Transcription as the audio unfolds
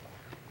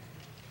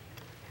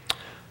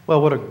Well,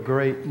 what a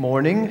great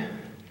morning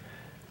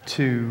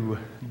to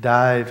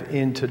dive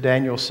into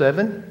Daniel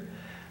 7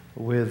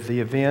 with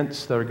the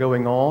events that are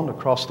going on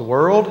across the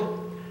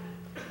world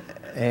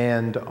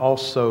and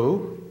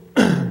also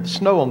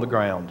snow on the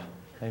ground.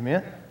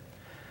 Amen.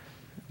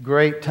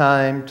 Great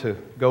time to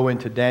go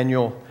into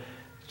Daniel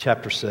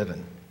chapter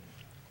 7.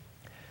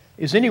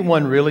 Is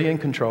anyone really in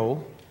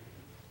control?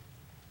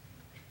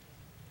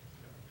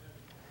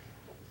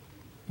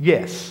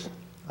 Yes,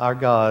 our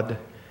God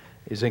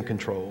is in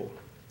control.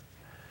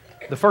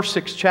 The first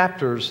 6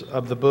 chapters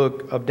of the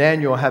book of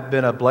Daniel have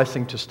been a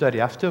blessing to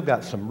study. I've still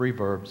got some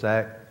reverb,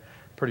 Zach,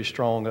 pretty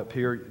strong up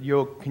here.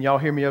 Can y'all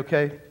hear me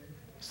okay?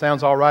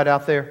 Sounds all right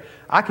out there?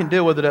 I can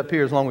deal with it up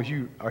here as long as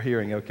you are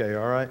hearing okay,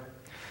 all right?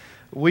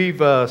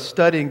 We've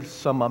studied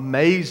some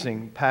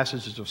amazing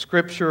passages of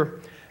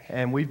Scripture,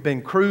 and we've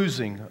been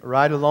cruising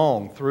right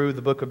along through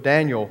the book of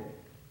Daniel.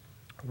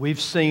 We've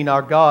seen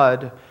our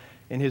God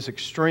in His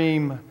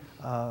extreme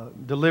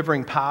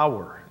delivering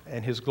power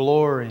and His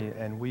glory,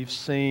 and we've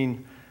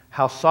seen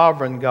how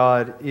sovereign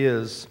God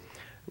is.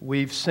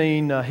 We've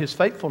seen His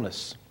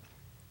faithfulness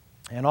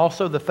and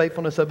also the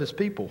faithfulness of His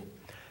people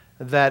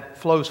that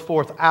flows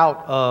forth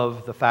out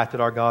of the fact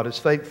that our God is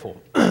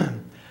faithful.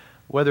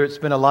 Whether it's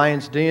been a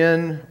lion's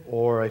den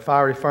or a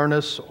fiery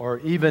furnace or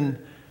even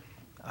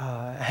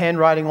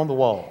handwriting on the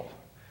wall,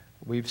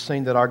 we've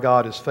seen that our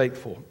God is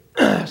faithful.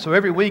 So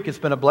every week it's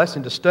been a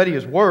blessing to study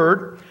His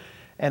Word.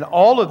 And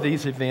all of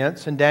these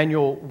events in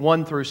Daniel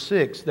 1 through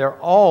 6, they're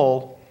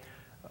all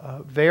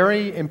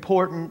very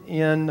important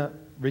in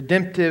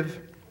redemptive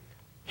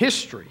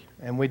history.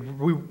 And we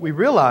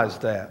realize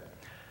that.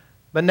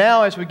 But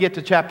now as we get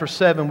to chapter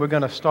 7, we're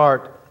going to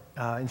start,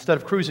 instead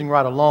of cruising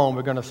right along,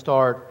 we're going to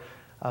start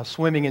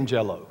swimming in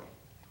Jell-O.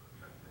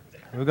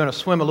 We're going to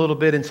swim a little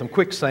bit in some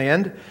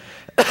quicksand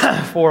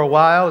for a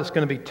while. It's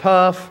going to be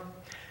tough.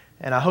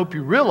 And I hope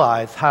you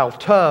realize how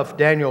tough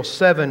Daniel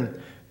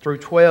 7 through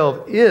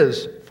 12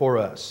 is for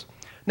us.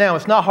 Now,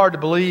 it's not hard to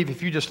believe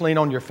if you just lean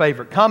on your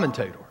favorite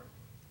commentator,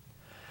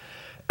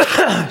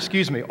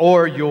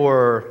 or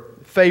your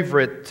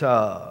favorite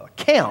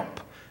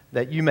camp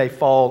that you may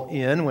fall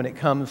in when it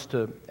comes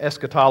to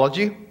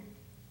eschatology,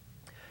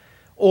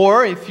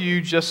 or if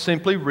you just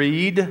simply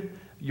read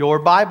your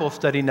Bible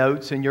study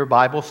notes in your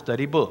Bible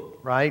study book,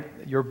 right?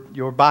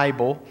 Your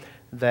Bible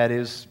that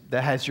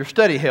has your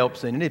study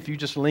helps in it. If you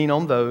just lean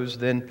on those,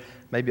 then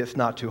maybe it's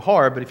not too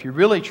hard. But if you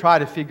really try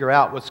to figure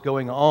out what's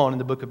going on in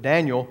the book of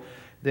Daniel,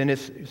 then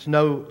it's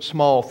no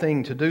small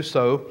thing to do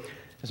so.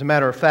 As a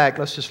matter of fact,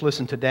 let's just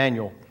listen to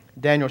Daniel.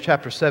 Daniel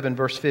chapter 7,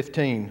 verse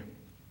 15.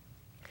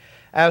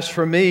 As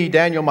for me,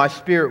 Daniel, my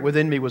spirit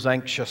within me was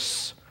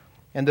anxious,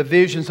 and the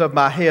visions of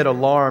my head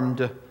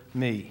alarmed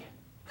me.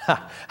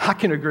 I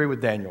can agree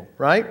with Daniel,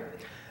 right?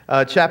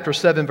 Chapter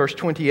 7, verse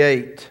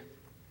 28.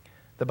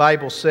 The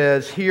Bible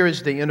says, "Here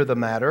is the end of the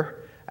matter.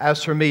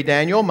 As for me,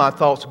 Daniel, my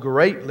thoughts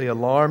greatly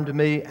alarmed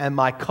me, and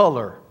my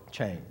color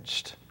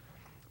changed.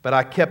 But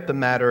I kept the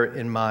matter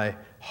in my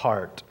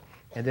heart."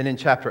 And then in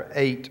chapter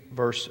 8,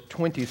 verse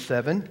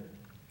 27,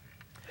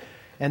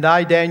 "And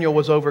I, Daniel,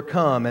 was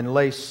overcome and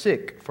lay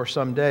sick for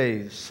some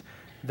days.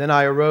 Then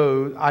I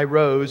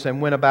rose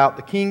and went about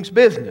the king's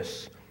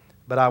business,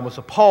 but I was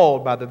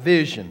appalled by the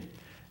vision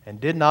and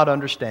did not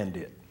understand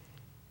it."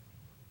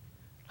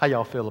 How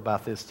y'all feel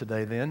about this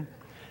today then?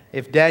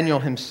 If Daniel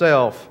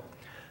himself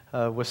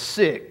was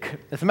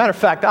sick. As a matter of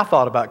fact, I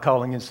thought about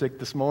calling in sick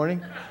this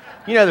morning.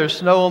 You know, there's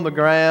snow on the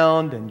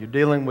ground and you're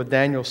dealing with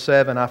Daniel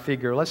 7. I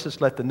figure, let's just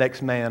let the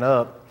next man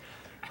up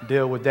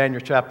deal with Daniel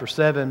chapter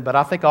 7. But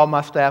I think all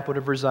my staff would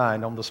have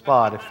resigned on the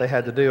spot if they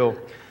had to deal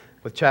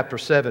with chapter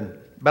 7.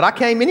 But I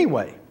came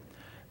anyway.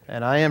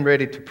 And I am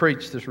ready to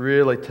preach this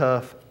really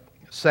tough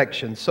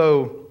section.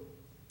 So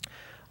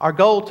our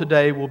goal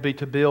today will be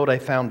to build a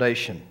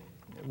foundation,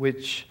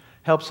 which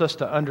helps us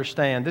to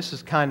understand this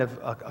is kind of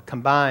a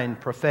combined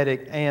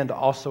prophetic and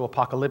also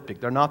apocalyptic.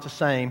 They're not the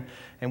same,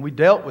 and we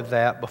dealt with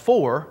that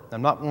before.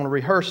 I'm not going to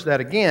rehearse that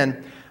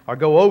again or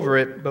go over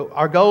it, but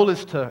our goal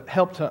is to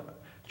help to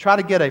try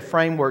to get a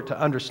framework to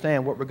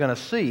understand what we're going to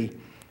see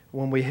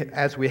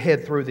as we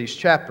head through these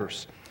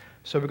chapters.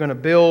 So we're going to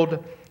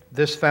build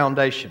this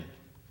foundation.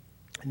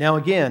 Now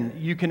again,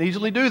 you can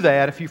easily do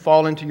that if you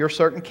fall into your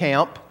certain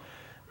camp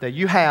that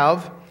you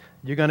have.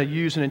 You're going to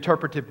use an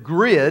interpretive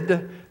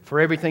grid for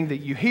everything that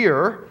you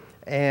hear,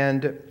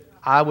 and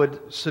I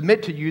would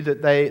submit to you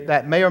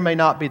that may or may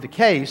not be the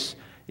case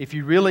if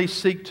you really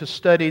seek to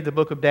study the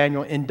book of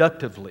Daniel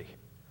inductively.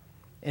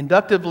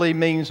 Inductively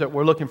means that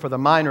we're looking for the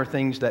minor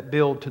things that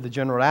build to the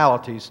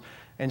generalities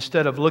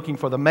instead of looking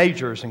for the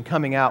majors and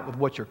coming out with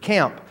what your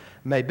camp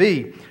may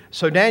be.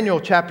 So Daniel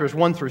chapters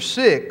 1 through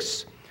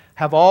 6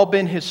 have all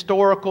been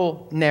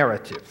historical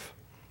narrative.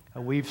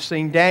 We've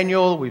seen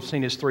Daniel, we've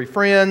seen his 3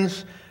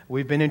 friends.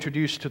 We've been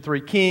introduced to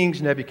 3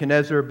 kings,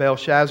 Nebuchadnezzar,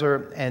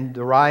 Belshazzar, and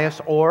Darius,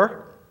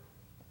 or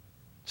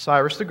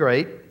Cyrus the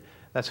Great.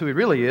 That's who he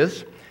really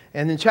is.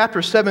 And in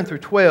chapters 7 through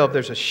 12,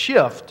 there's a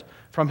shift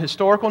from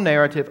historical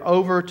narrative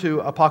over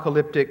to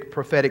apocalyptic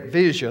prophetic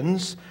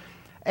visions.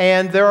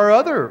 And there are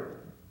other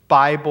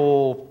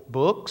Bible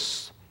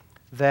books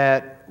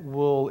that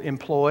will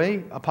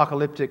employ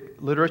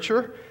apocalyptic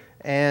literature.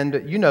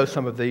 And you know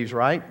some of these,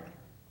 right?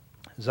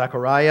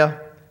 Zechariah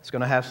is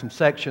going to have some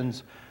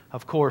sections.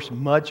 Of course,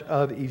 much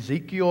of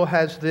Ezekiel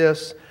has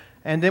this.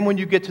 And then when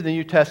you get to the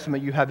New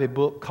Testament, you have a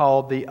book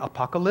called the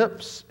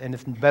Apocalypse, and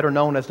it's better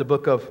known as the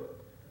book of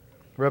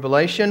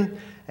Revelation.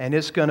 And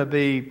it's going to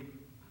be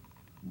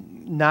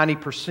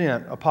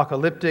 90%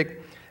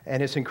 apocalyptic,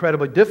 and it's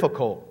incredibly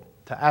difficult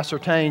to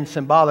ascertain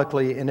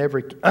symbolically in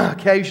every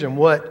occasion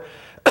what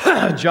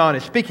John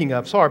is speaking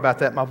of. Sorry about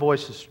that, my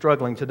voice is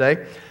struggling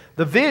today.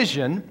 The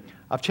vision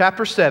of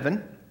chapter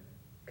 7,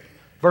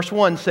 verse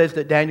 1 says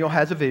that Daniel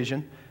has a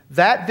vision.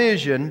 That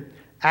vision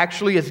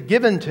actually is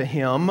given to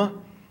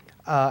him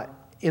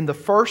in the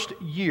first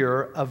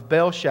year of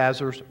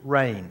Belshazzar's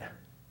reign.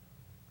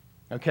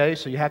 Okay,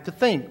 so you have to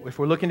think, if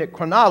we're looking at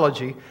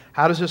chronology,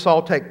 how does this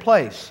all take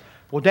place?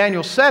 Well,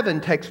 Daniel 7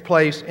 takes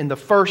place in the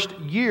first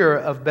year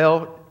of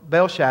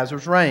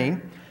Belshazzar's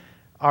reign.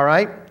 All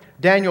right,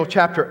 Daniel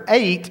chapter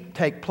 8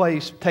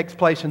 takes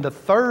place in the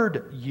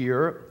third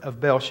year of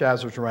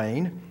Belshazzar's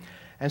reign.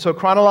 And so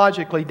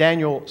chronologically,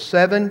 Daniel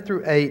 7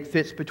 through 8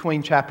 fits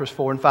between chapters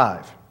 4 and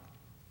 5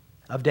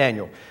 of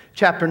Daniel.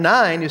 Chapter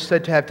 9 is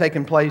said to have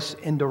taken place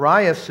in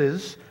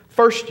Darius'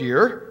 first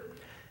year,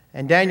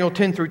 and Daniel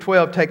 10 through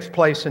 12 takes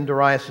place in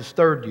Darius'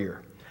 third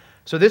year.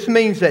 So this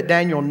means that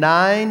Daniel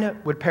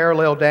 9 would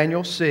parallel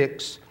Daniel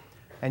 6,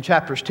 and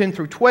chapters 10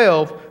 through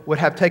 12 would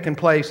have taken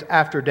place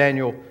after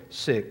Daniel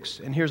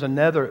 6. And here's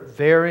another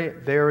very,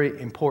 very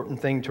important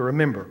thing to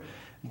remember.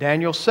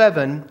 Daniel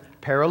 7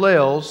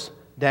 parallels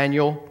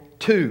Daniel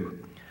 2.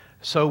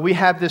 So we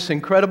have this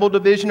incredible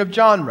division of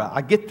genre.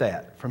 I get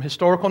that, from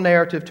historical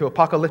narrative to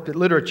apocalyptic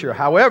literature.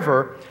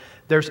 However,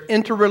 there's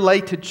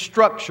interrelated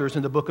structures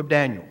in the book of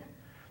Daniel.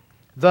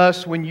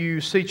 Thus, when you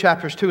see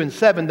chapters 2 and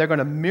 7, they're going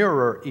to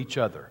mirror each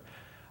other.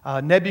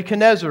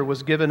 Nebuchadnezzar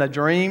was given a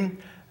dream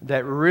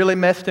that really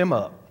messed him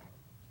up.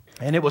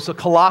 And it was a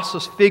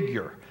colossus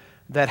figure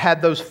that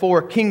had those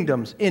 4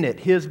 kingdoms in it,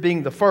 his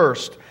being the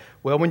first.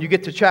 Well, when you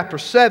get to chapter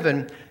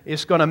 7,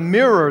 it's going to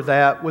mirror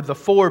that with the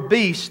 4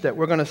 beasts that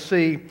we're going to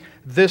see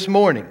this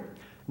morning.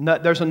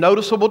 There's a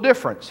noticeable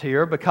difference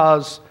here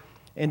because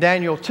in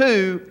Daniel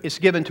 2, it's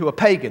given to a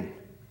pagan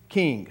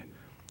king.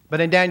 But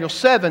in Daniel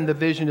 7, the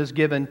vision is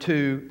given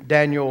to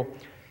Daniel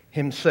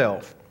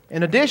himself.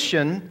 In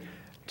addition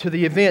to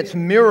the events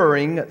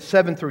mirroring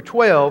 7 through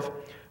 12,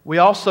 we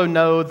also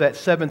know that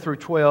 7 through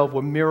 12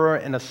 will mirror,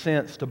 in a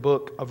sense, the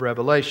book of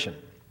Revelation.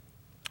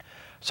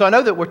 So I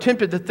know that we're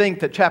tempted to think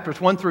that chapters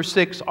 1 through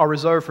 6 are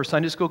reserved for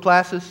Sunday school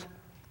classes,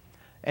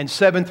 and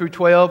 7 through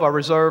 12 are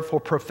reserved for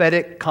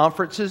prophetic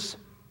conferences,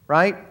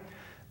 right?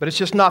 But it's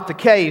just not the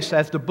case.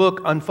 As the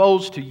book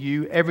unfolds to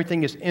you,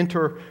 everything is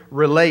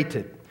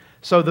interrelated.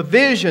 So the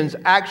visions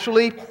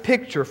actually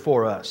picture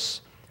for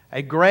us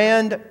a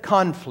grand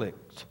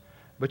conflict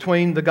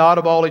between the God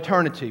of all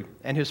eternity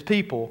and His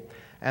people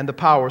and the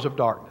powers of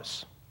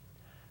darkness.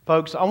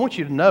 Folks, I want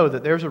you to know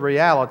that there's a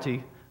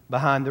reality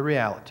behind the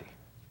reality.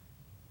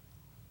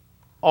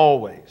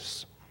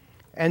 Always.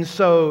 And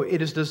so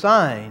it is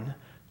designed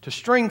to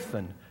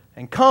strengthen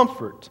and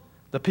comfort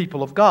the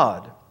people of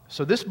God.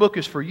 So this book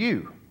is for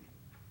you.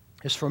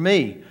 It's for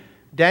me.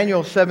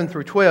 Daniel 7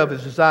 through 12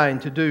 is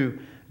designed to do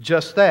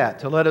just that,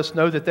 to let us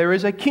know that there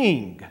is a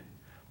king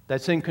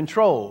that's in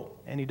control,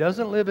 and he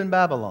doesn't live in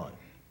Babylon.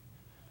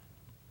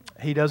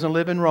 He doesn't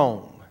live in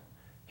Rome.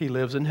 He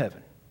lives in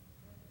heaven.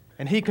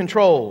 And he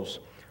controls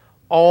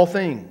all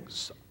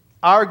things.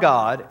 Our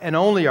God, and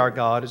only our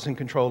God, is in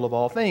control of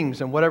all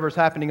things. And whatever's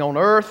happening on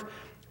earth,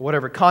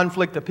 whatever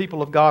conflict the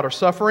people of God are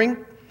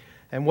suffering,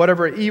 and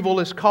whatever evil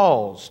is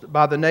caused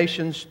by the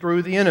nations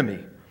through the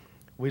enemy,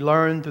 we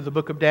learn through the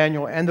book of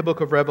Daniel and the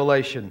book of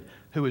Revelation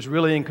who is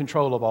really in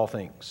control of all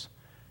things.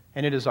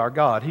 And it is our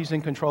God. He's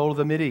in control of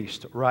the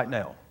Mideast right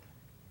now.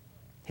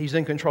 He's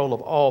in control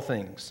of all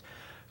things.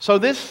 So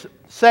this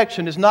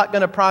section is not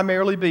going to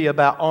primarily be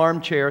about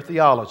armchair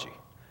theology.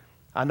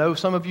 I know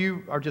some of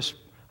you are just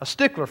a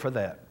stickler for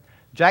that.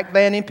 Jack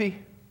Van Impe,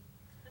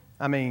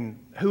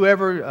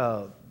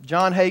 whoever,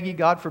 John Hagee,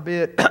 God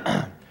forbid.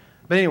 But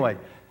anyway,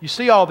 you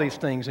see all these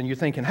things and you're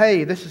thinking,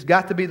 hey, this has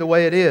got to be the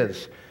way it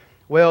is.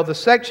 Well, the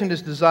section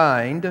is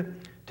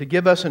designed to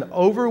give us an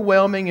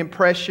overwhelming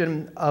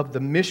impression of the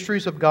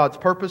mysteries of God's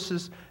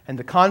purposes and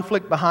the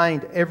conflict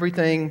behind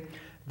everything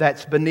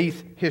that's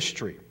beneath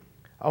history.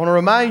 I want to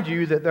remind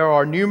you that there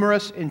are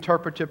numerous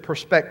interpretive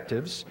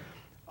perspectives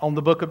on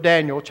the book of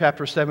Daniel,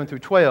 chapter 7 through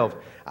 12.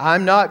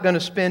 I'm not going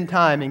to spend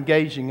time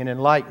engaging and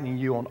enlightening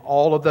you on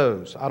all of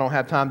those. I don't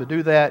have time to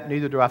do that,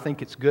 neither do I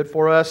think it's good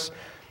for us.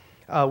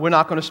 We're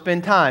not going to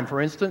spend time,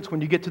 for instance,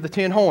 when you get to the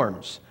 10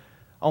 horns,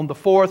 on the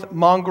 4th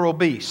mongrel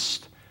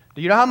beast.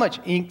 Do you know how much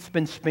ink's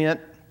been spent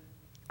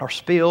or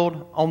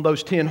spilled on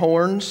those 10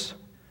 horns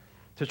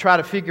to try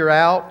to figure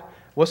out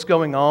what's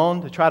going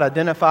on, to try to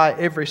identify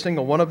every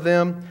single one of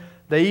them?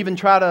 They even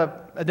try to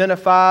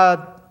identify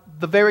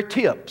the very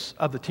tips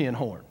of the 10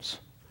 horns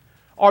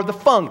or the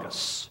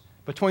fungus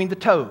between the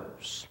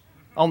toes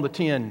on the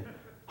 10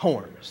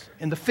 horns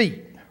in the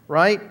feet,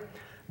 right?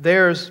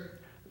 There's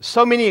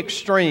so many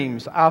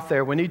extremes out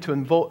there. We need to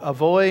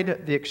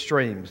avoid the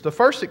extremes. The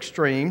first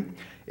extreme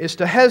is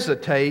to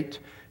hesitate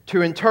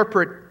to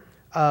interpret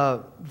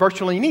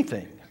virtually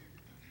anything.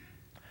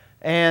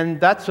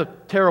 And that's a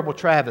terrible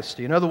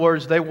travesty. In other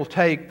words, they will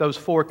take those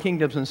four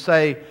kingdoms and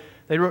say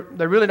they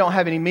really don't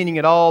have any meaning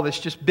at all. It's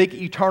just big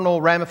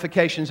eternal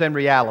ramifications and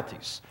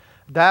realities.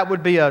 That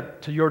would be to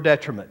your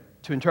detriment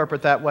to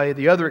interpret that way.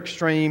 The other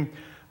extreme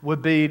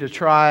would be to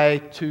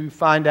try to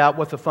find out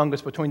what the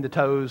fungus between the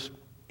toes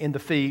in the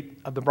feet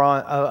of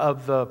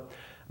the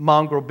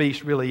mongrel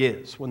beast really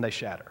is when they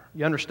shatter.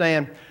 You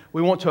understand?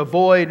 We want to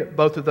avoid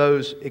both of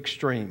those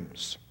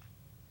extremes.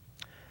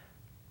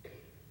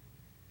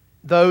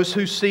 Those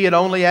who see it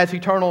only as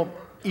eternal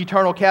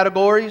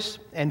categories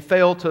and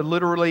fail to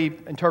literally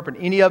interpret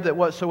any of it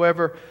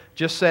whatsoever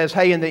just says,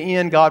 hey, in the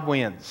end, God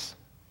wins.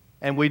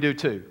 And we do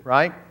too,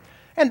 right?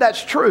 And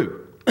that's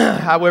true.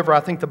 However, I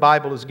think the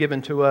Bible is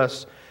given to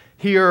us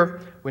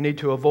here. We need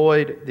to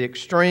avoid the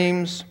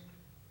extremes.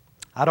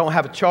 I don't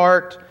have a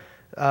chart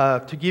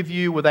to give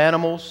you with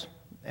animals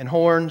and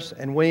horns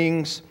and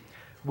wings.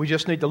 We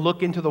just need to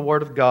look into the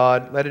Word of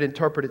God, let it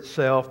interpret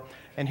itself.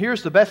 And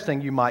here's the best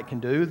thing you might can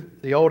do.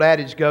 The old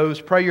adage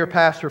goes, pray your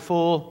pastor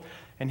full,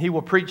 and he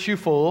will preach you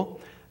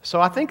full. So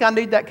I think I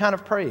need that kind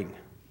of praying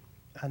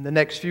in the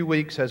next few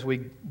weeks as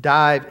we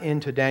dive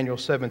into Daniel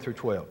 7 through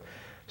 12.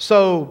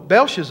 So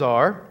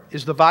Belshazzar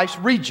is the vice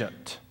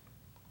regent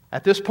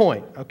at this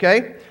point,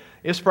 okay?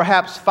 It's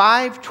perhaps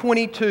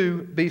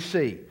 522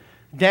 BC.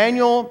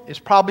 Daniel is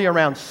probably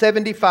around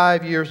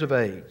 75 years of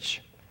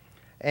age.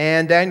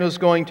 And Daniel is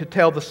going to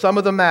tell the sum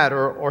of the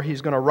matter, or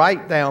he's going to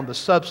write down the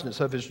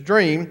substance of his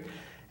dream.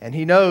 And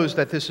he knows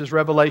that this is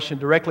revelation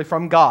directly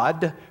from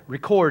God,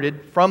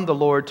 recorded from the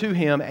Lord to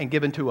him and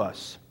given to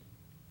us.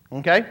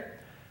 Okay?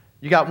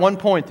 You got 1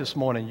 point this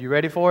morning. You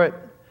ready for it?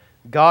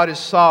 God is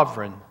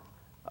sovereign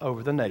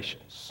over the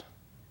nations.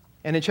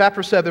 And in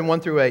chapter 7,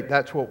 1 through 8,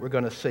 that's what we're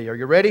going to see. Are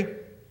you ready?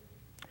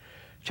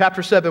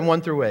 Chapter 7,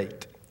 1 through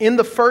 8. In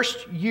the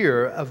first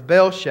year of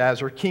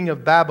Belshazzar, king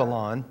of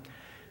Babylon,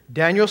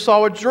 Daniel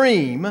saw a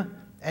dream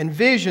and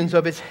visions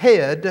of his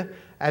head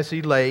as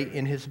he lay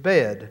in his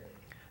bed.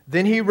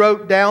 Then he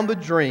wrote down the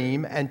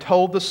dream and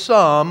told the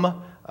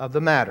sum of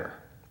the matter.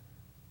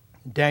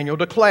 Daniel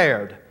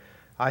declared,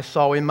 I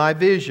saw in my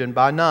vision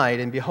by night,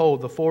 and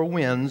behold, the four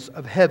winds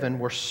of heaven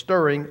were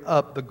stirring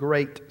up the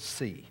great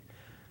sea.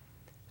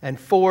 And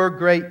four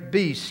great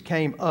beasts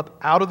came up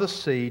out of the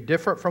sea,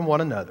 different from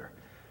one another.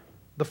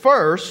 The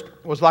first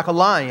was like a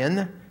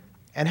lion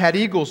and had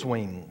eagle's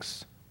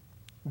wings.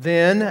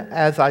 Then,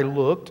 as I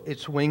looked,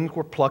 its wings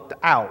were plucked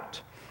out,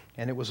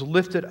 and it was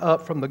lifted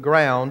up from the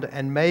ground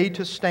and made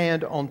to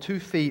stand on 2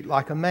 feet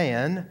like a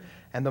man,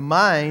 and the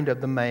mind of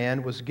the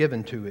man was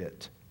given to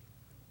it.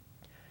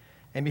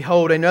 And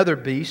behold, another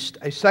beast,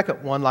 a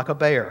second one like a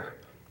bear.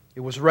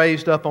 It was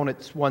raised up on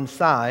its one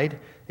side.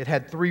 It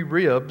had 3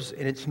 ribs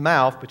in its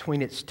mouth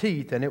between its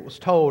teeth, and it was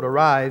told,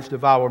 Arise,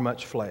 devour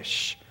much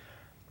flesh.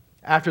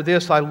 After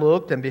this I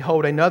looked, and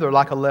behold, another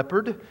like a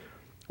leopard,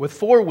 with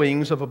 4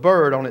 wings of a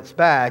bird on its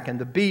back, and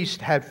the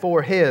beast had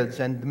 4 heads,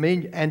 and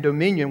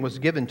dominion was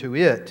given to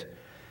it.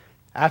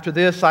 After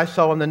this I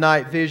saw in the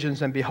night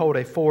visions, and behold,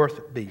 a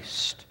 4th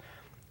beast,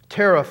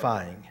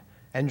 terrifying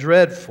and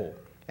dreadful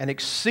and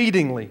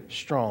exceedingly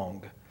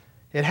strong.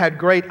 It had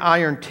great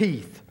iron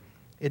teeth.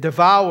 It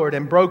devoured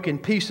and broke in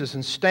pieces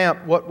and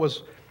stamped what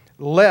was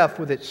left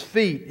with its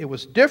feet. It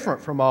was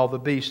different from all the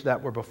beasts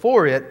that were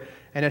before it,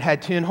 and it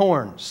had 10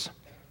 horns.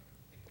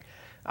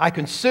 I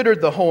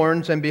considered the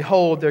horns, and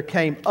behold, there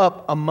came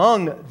up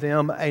among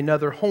them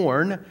another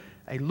horn,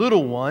 a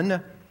little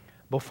one,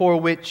 before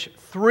which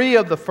 3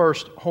 of the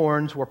first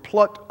horns were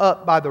plucked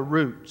up by the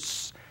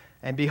roots.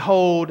 And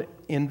behold,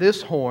 in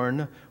this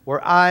horn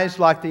were eyes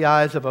like the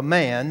eyes of a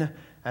man,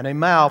 and a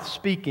mouth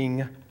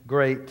speaking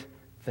great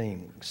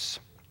things.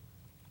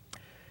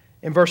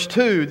 In verse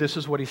 2, this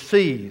is what he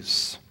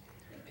sees.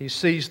 He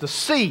sees the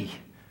sea,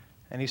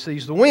 and he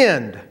sees the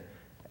wind,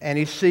 and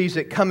he sees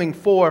it coming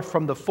forth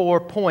from the 4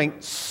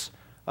 points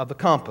of the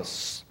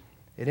compass.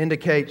 It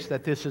indicates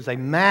that this is a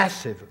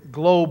massive,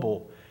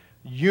 global,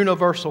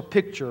 universal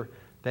picture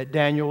that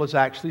Daniel is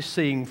actually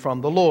seeing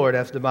from the Lord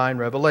as divine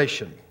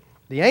revelation.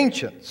 The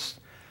ancients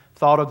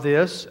thought of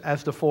this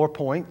as the 4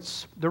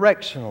 points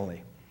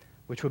directionally,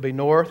 which would be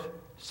north,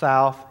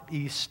 south,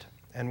 east,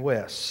 and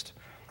west.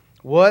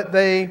 What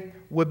they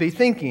would be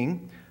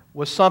thinking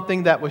was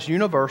something that was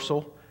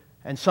universal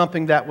and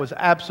something that was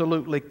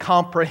absolutely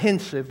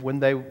comprehensive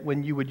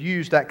when you would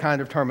use that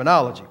kind of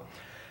terminology.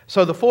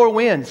 So the 4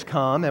 winds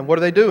come, and what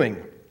are they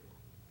doing?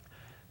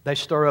 They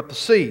stir up the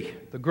sea,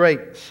 the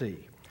great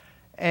sea.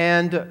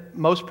 And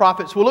most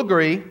prophets will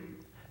agree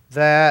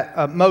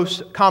that,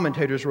 most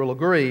commentators will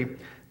agree,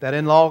 that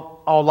in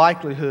all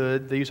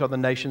likelihood, these are the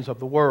nations of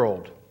the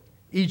world.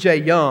 E.J.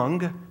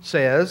 Young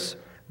says,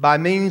 by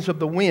means of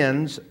the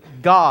winds,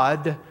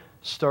 God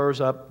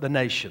stirs up the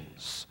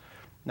nations.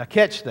 Now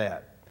catch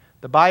that.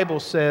 The Bible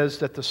says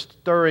that the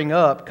stirring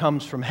up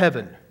comes from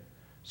heaven.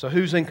 So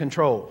who's in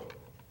control?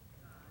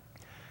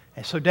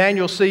 And so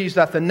Daniel sees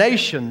that the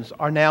nations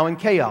are now in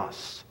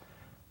chaos.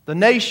 The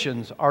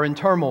nations are in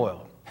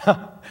turmoil.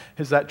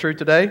 Is that true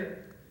today?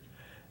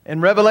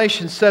 In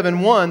Revelation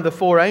 7:1, the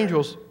four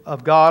angels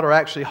of God are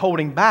actually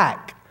holding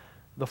back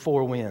the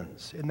four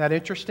winds. Isn't that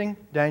interesting?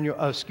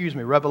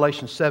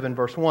 Revelation 7,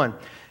 verse 1.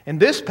 In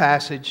this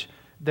passage,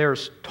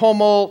 there's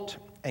tumult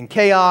and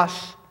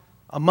chaos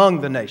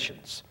among the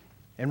nations.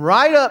 And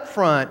right up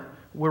front,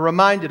 we're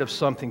reminded of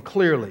something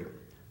clearly.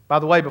 By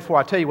the way, before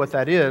I tell you what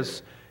that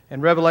is, in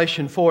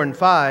Revelation 4 and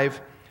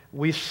 5,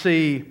 we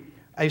see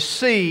a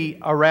sea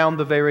around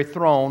the very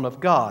throne of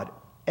God.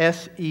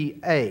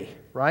 S-E-A,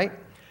 right?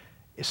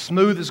 It's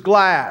smooth as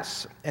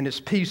glass and it's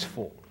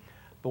peaceful.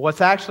 But what's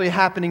actually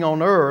happening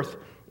on earth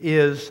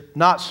is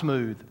not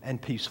smooth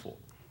and peaceful.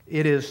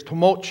 It is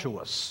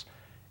tumultuous.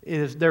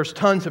 There's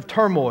tons of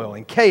turmoil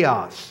and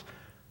chaos.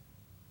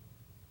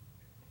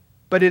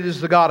 But it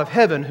is the God of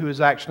heaven who is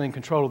actually in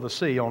control of the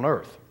sea on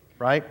earth,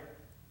 right?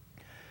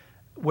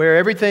 Where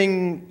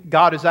everything,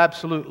 God is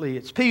absolutely,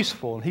 it's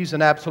peaceful, and He's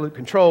in absolute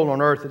control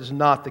on earth, it is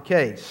not the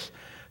case.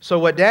 So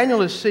what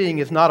Daniel is seeing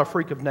is not a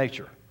freak of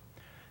nature.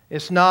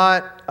 It's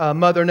not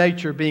Mother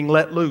Nature being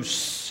let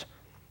loose,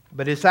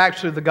 but it's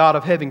actually the God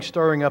of heaven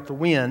stirring up the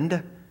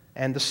wind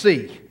and the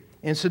sea.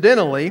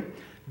 Incidentally,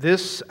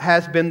 this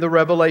has been the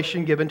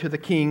revelation given to the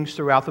kings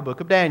throughout the book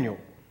of Daniel.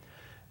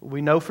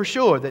 We know for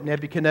sure that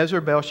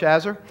Nebuchadnezzar,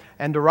 Belshazzar,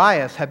 and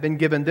Darius have been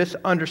given this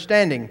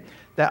understanding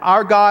that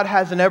our God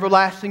has an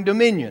everlasting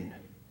dominion,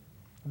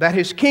 that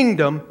His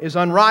kingdom is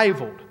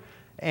unrivaled,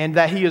 and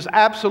that He is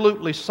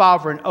absolutely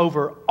sovereign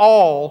over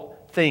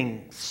all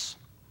things.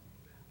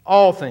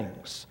 All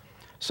things.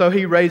 So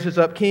He raises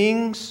up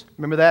kings,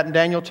 remember that in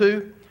Daniel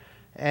 2?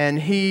 And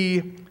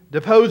He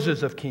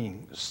deposes of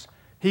kings.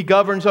 He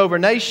governs over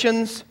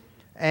nations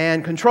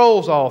and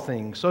controls all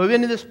things. So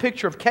into this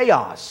picture of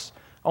chaos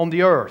on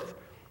the earth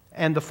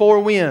and the four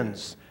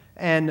winds,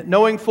 and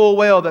knowing full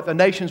well that the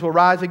nations will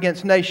rise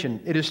against nation,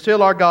 it is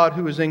still our God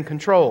who is in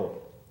control.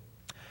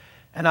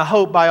 And I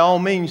hope by all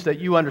means that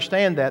you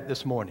understand that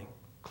this morning,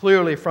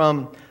 clearly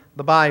from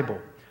the Bible.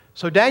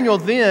 So Daniel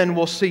then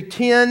will see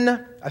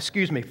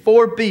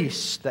 4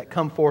 beasts that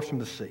come forth from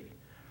the sea.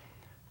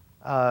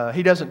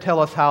 He doesn't tell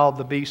us how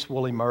the beasts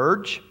will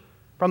emerge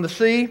from the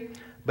sea,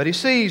 but he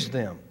sees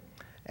them.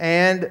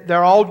 And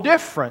they're all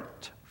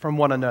different from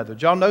one another.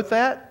 Did y'all note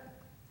that?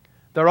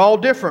 They're all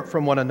different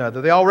from one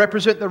another. They all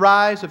represent the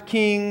rise of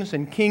kings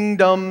and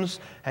kingdoms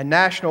and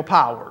national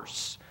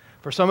powers.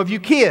 For some of you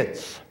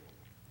kids,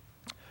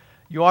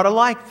 you ought to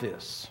like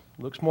this.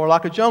 It looks more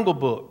like a Jungle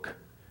Book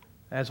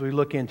as we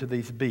look into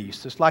these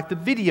beasts. It's like the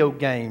video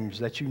games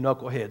that you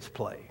knuckleheads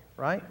play,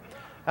 right?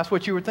 That's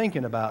what you were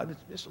thinking about.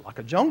 It's like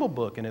a Jungle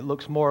Book, and it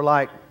looks more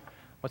like,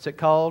 what's it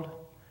called?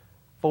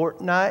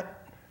 Fortnite?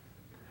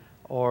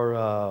 Or,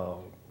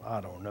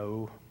 I don't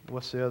know,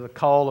 what's the other?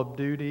 Call of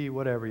Duty,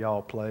 whatever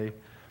y'all play.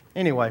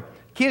 Anyway,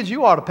 kids,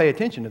 you ought to pay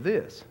attention to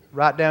this.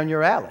 Right down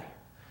your alley.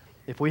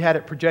 If we had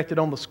it projected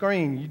on the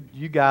screen,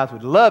 you guys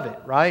would love it,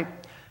 right?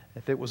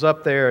 If it was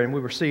up there and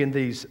we were seeing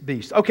these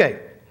beasts. Okay,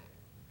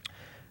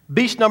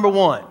 beast number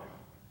 1.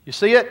 You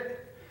see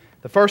it?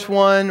 The first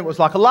one was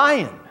like a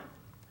lion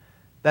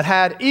that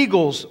had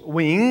eagle's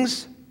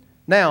wings.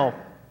 Now,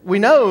 we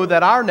know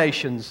that our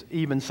nations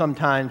even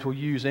sometimes will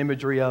use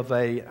imagery of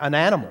an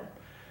animal,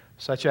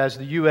 such as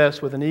the U.S.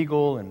 with an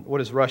eagle, and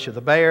what is Russia, the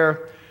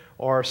bear,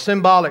 or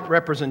symbolic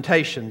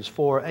representations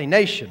for a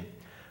nation.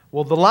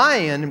 Well, the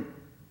lion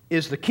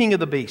is the king of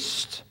the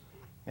beasts,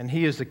 and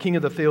he is the king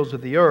of the fields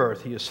of the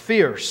earth. He is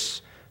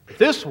fierce. But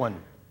this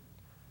one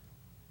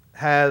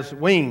has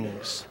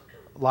wings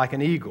like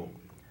an eagle.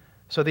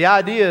 So the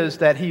idea is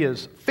that he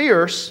is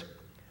fierce,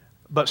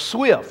 but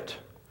swift,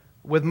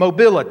 with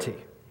mobility,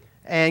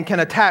 and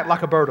can attack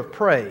like a bird of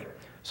prey.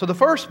 So the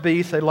first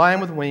beast, a lion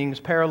with wings,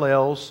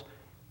 parallels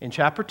in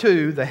chapter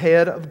 2, the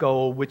head of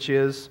gold, which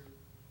is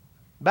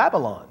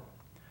Babylon.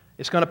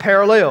 It's going to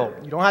parallel.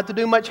 You don't have to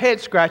do much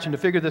head scratching to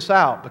figure this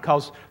out,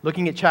 because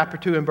looking at chapter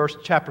 2 and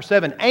chapter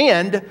 7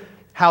 and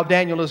how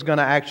Daniel is going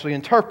to actually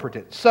interpret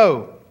it.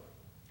 So,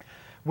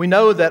 we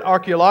know that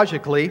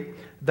archaeologically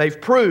they've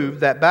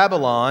proved that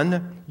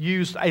Babylon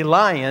used a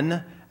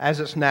lion as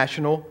its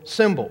national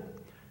symbol.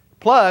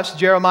 Plus,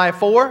 Jeremiah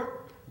 4,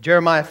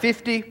 Jeremiah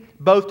 50,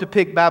 both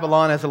depict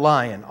Babylon as a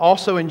lion.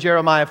 Also in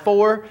Jeremiah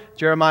 4,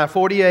 Jeremiah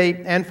 48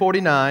 and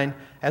 49,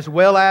 as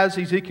well as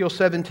Ezekiel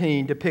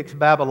 17, depicts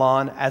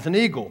Babylon as an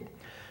eagle.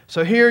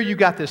 So here you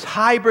got this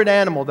hybrid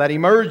animal that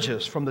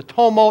emerges from the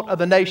tumult of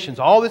the nations.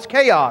 All this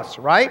chaos,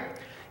 right?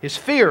 It's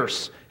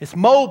fierce, it's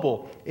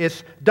mobile,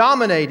 it's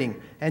dominating.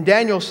 And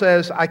Daniel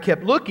says, I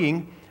kept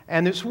looking,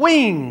 and its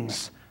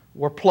wings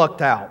were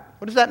plucked out.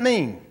 What does that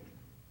mean?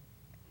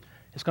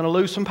 It's going to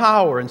lose some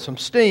power and some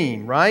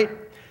steam, right?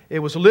 It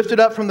was lifted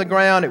up from the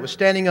ground. It was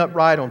standing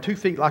upright on 2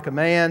 feet like a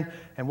man.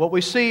 And what we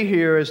see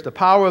here is the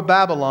power of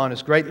Babylon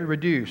is greatly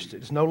reduced.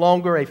 It is no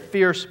longer a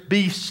fierce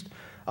beast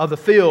of the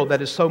field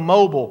that is so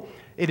mobile.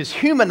 It is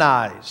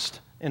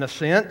humanized in a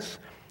sense.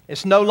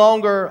 It's no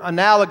longer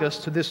analogous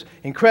to this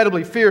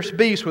incredibly fierce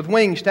beast with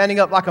wings standing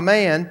up like a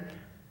man.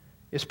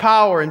 Its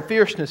power and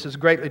fierceness is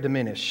greatly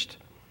diminished.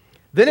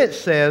 Then it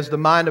says the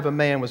mind of a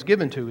man was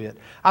given to it.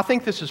 I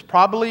think this is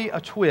probably a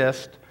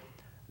twist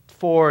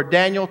for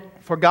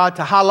God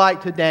to highlight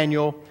to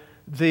Daniel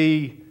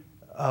the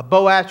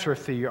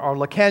boatrophy or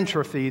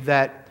lycanthropy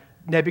that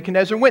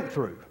Nebuchadnezzar went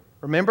through.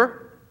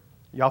 Remember?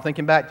 Y'all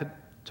thinking back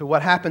to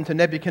what happened to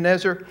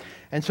Nebuchadnezzar?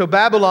 And so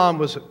Babylon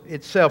was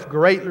itself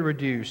greatly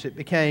reduced. It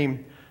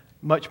became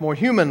much more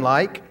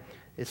human-like.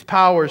 Its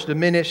powers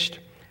diminished.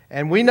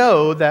 And we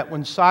know that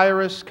when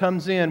Cyrus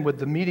comes in with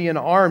the Median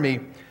army,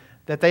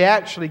 that they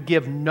actually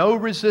give no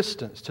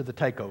resistance to the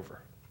takeover.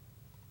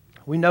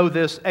 We know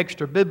this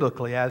extra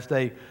biblically as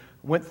they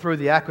went through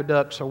the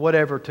aqueducts or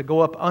whatever to go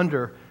up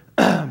under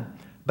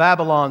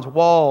Babylon's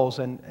walls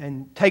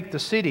and take the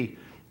city.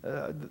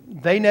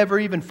 They never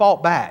even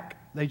fought back.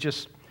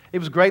 It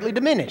was greatly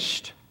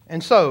diminished.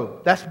 And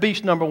so, that's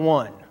beast number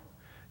one.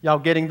 Y'all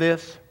getting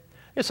this?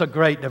 It's a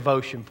great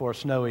devotion for a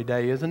snowy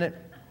day, isn't it?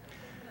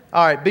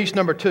 All right, beast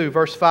number 2,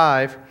 verse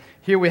 5.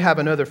 Here we have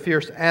another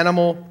fierce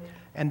animal.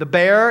 And the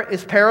bear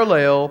is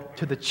parallel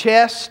to the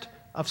chest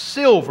of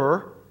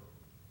silver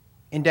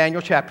in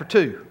Daniel chapter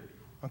 2.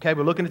 Okay,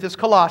 we're looking at this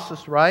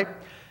Colossus, right?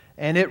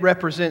 And it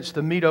represents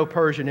the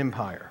Medo-Persian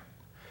Empire.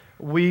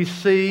 We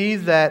see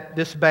that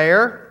this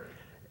bear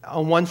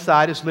on one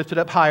side is lifted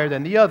up higher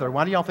than the other.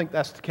 Why do y'all think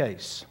that's the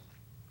case?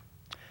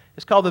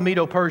 It's called the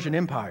Medo-Persian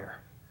Empire.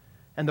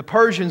 And the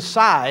Persian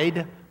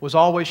side was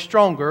always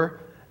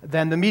stronger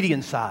than the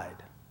Median side.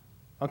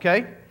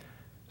 Okay?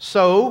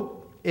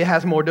 So, it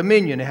has more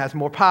dominion. It has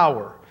more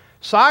power.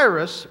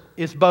 Cyrus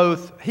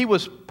he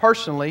was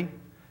personally,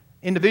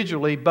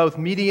 individually, both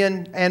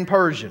Median and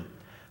Persian.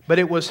 But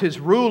it was his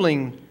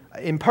ruling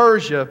in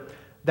Persia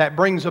that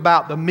brings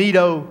about the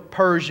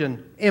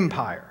Medo-Persian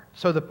Empire.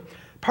 So the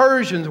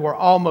Persians were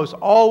almost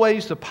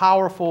always the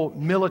powerful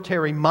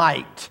military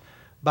might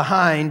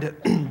behind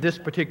this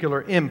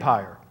particular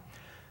empire.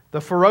 The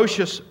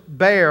ferocious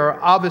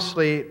bear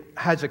obviously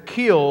has a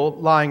kill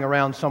lying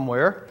around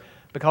somewhere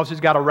because he's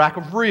got a rack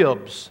of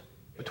ribs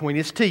between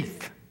his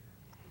teeth.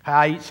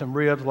 I ate some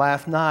ribs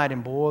last night,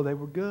 and boy, they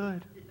were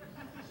good.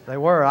 They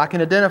were. I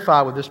can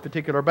identify with this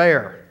particular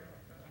bear.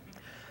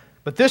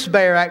 But this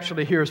bear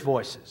actually hears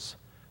voices,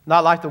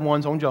 not like the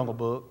ones on Jungle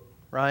Book,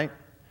 right?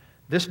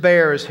 This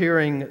bear is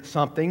hearing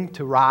something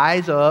to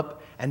rise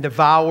up and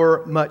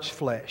devour much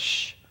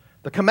flesh.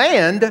 The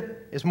command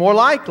is more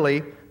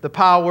likely the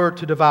power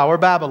to devour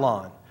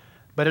Babylon.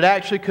 But it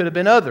actually could have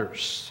been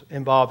others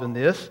involved in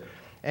this.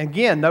 And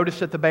again, notice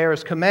that the bear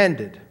is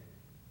commanded.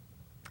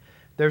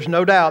 There's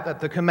no doubt that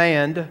the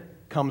command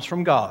comes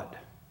from God.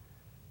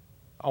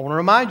 I want to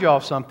remind you all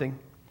of something.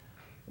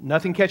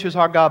 Nothing catches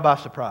our God by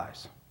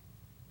surprise.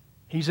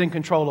 He's in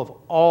control of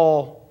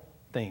all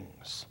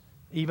things,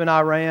 even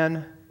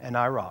Iran and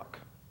Iraq.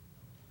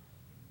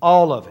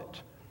 All of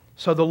it.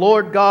 So the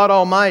Lord God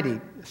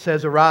Almighty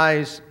says,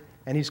 arise,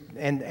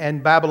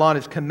 and Babylon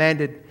is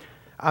commanded,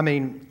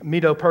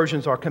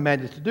 Medo-Persians are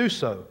commanded to do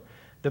so.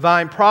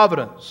 Divine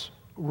providence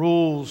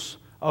rules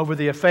over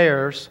the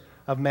affairs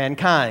of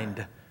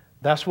mankind.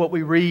 That's what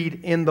we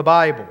read in the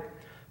Bible.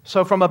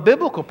 So from a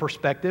biblical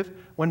perspective,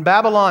 when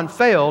Babylon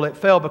fell, it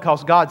fell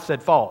because God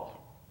said fall.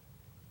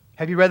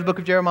 Have you read the book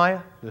of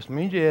Jeremiah? This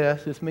means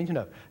yes, this means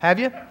no. Have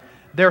you?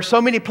 There are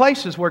so many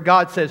places where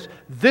God says,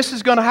 this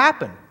is going to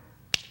happen.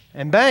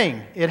 And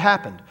bang, it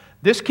happened.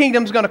 This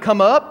kingdom's going to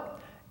come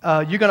up.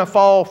 You're going to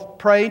fall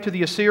prey to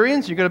the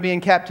Assyrians. You're going to be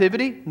in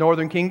captivity,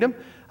 northern kingdom.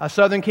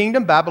 Southern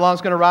kingdom,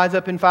 Babylon's going to rise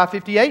up in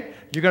 558.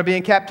 You're going to be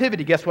in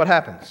captivity. Guess what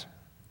happens?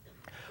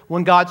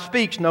 When God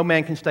speaks, no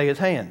man can stay his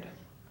hand.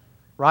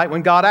 Right?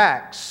 When God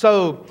acts.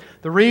 So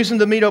the reason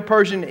the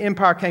Medo-Persian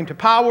Empire came to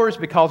power is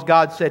because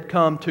God said,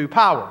 come to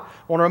power.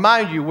 I want to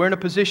remind you, we're in a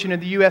position in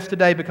the U.S.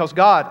 today because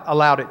God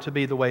allowed it to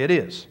be the way it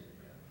is.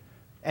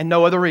 And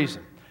no other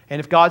reason. And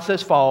if God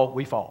says fall,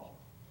 we fall.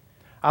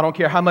 I don't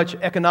care how much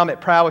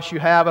economic prowess you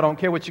have. I don't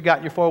care what you got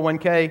in your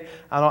 401k.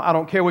 I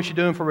don't care what you're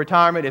doing for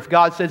retirement. If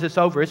God says it's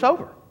over, it's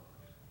over.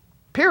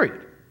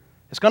 Period.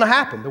 It's going to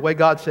happen the way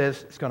God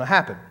says it's going to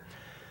happen.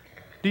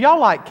 Do y'all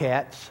like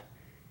cats?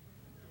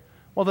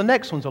 Well, the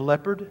next one's a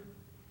leopard.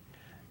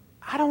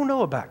 I don't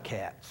know about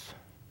cats.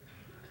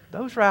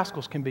 Those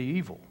rascals can be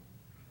evil.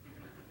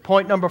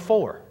 Point number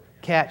 4,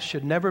 cats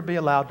should never be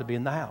allowed to be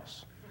in the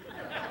house.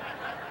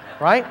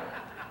 Right?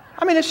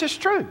 It's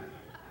just true.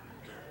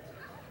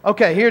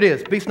 Okay, here it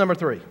is, beast number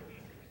 3.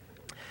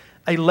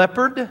 A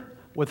leopard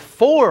with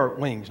 4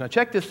 wings. Now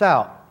check this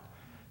out.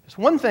 It's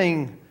one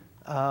thing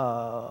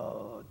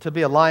to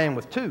be a lion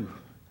with 2,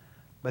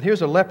 but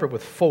here's a leopard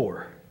with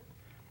 4.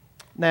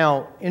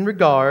 Now, in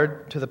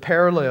regard to the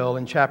parallel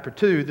in chapter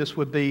 2, this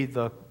would be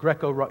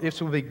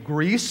this would be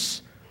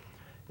Greece.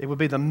 It would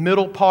be the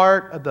middle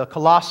part of the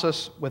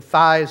Colossus with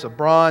thighs of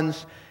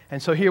bronze.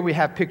 And so here we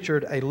have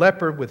pictured a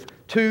leopard with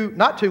 2,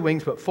 not 2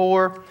 wings, but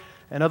 4.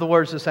 In other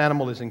words, this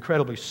animal is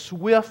incredibly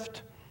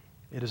swift.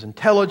 It is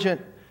intelligent.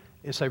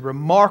 It's a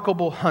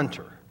remarkable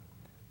hunter.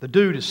 The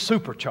dude is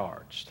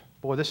supercharged.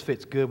 Boy, this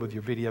fits good with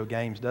your video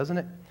games, doesn't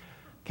it?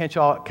 Can't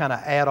y'all kind of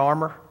add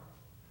armor,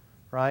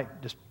 right?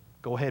 Just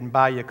go ahead and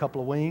buy you a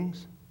couple of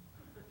wings,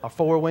 or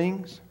 4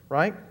 wings,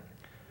 right?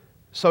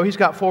 So he's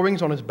got 4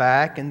 wings on his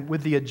back, and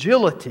with the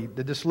agility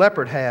that this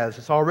leopard has,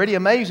 it's already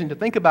amazing to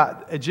think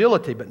about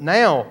agility, but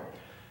now,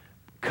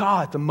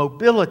 God, the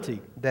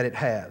mobility that it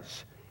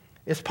has.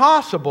 It's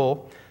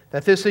possible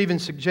that this even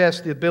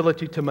suggests the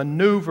ability to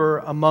maneuver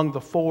among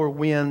the 4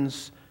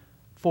 winds,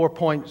 4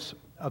 points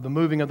of the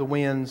moving of the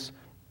winds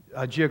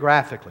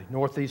geographically,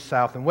 northeast,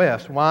 south, and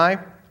west. Why?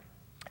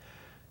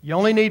 You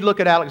only need to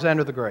look at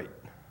Alexander the Great,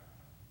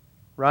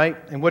 right?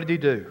 And what did he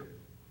do?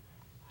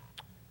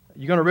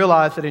 You're going to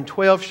realize that in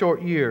 12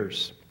 short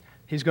years,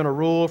 he's going to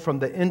rule from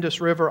the Indus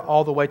River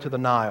all the way to the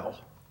Nile.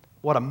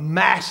 What a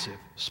massive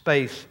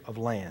space of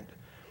land.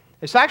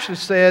 It's actually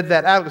said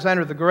that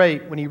Alexander the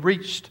Great, when he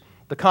reached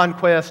the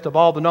conquest of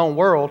all the known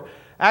world,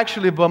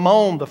 actually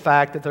bemoaned the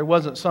fact that there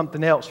wasn't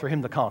something else for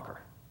him to conquer.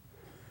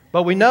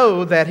 But we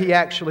know that he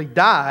actually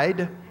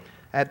died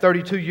at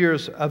 32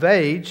 years of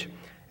age.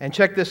 And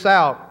check this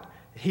out.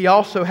 He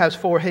also has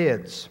 4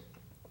 heads.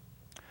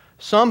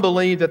 Some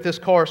believe that this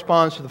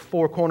corresponds to the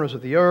 4 corners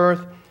of the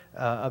earth,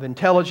 of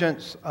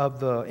intelligence, of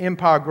the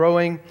empire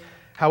growing.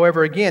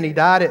 However, again, he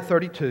died at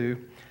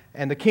 32,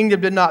 and the kingdom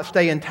did not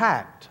stay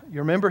intact. You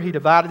remember, he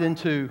divided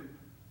into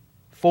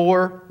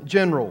 4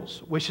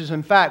 generals, which is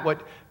in fact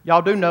what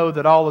y'all do know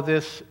that all of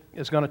this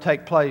is going to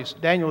take place.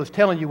 Daniel is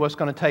telling you what's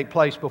going to take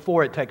place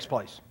before it takes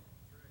place.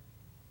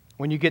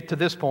 When you get to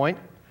this point,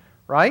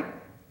 right?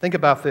 Think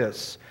about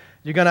this.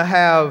 You're going to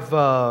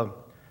have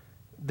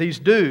these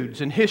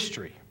dudes in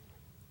history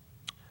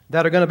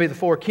that are going to be the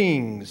 4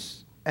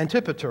 kings.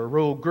 Antipater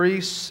ruled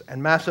Greece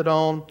and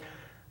Macedon,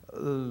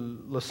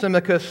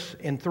 Lysimachus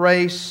in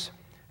Thrace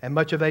and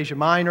much of Asia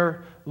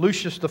Minor.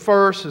 Lucius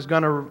I is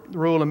going to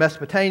rule in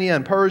Mesopotamia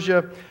and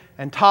Persia,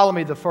 and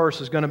Ptolemy I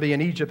is going to be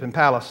in Egypt and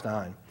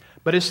Palestine.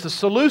 But it's the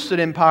Seleucid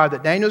Empire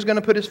that Daniel's going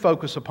to put his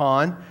focus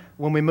upon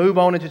when we move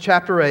on into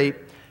chapter 8,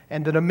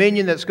 and the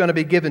dominion that's going to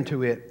be given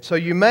to it. So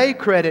you may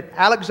credit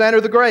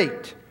Alexander the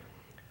Great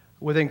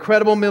with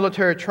incredible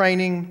military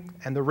training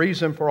and the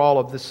reason for all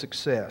of this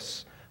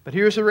success. But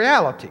here's the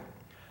reality.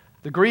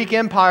 The Greek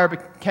Empire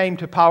came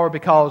to power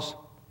because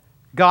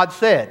God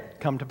said,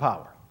 come to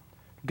power.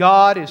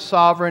 God is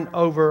sovereign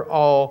over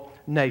all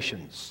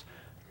nations.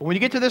 But when you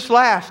get to this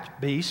last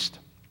beast,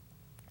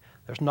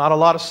 there's not a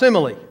lot of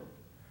simile.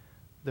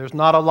 There's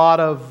not a lot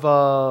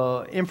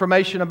of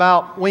information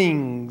about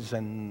wings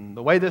and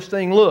the way this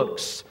thing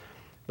looks.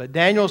 But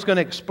Daniel's going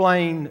to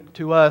explain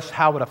to us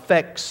how it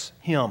affects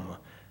him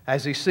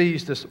as he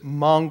sees this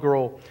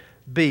mongrel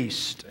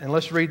beast. And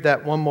let's read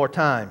that one more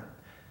time.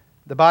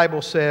 The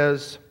Bible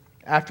says,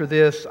 after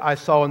this I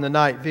saw in the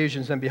night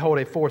visions, and behold,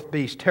 a 4th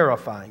beast,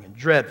 terrifying and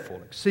dreadful,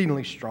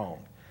 exceedingly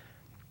strong,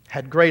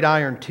 had great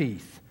iron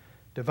teeth,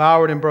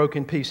 devoured and broke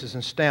in pieces,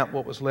 and stamped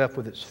what was left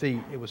with its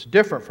feet. It was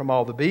different from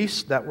all the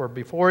beasts that were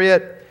before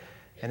it,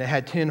 and it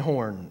had 10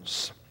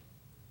 horns.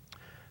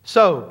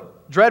 So,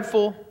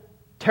 dreadful,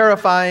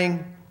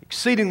 terrifying,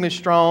 exceedingly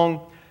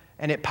strong,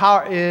 and it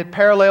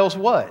parallels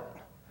what?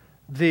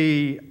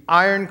 The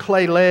iron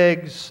clay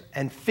legs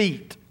and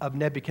feet of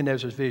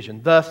Nebuchadnezzar's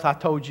vision. Thus, I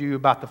told you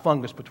about the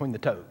fungus between the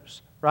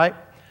toes, right?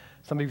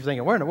 Some of you are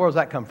thinking, where in the world does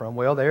that come from?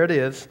 Well, there it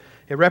is.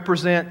 It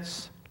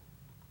represents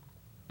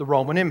the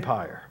Roman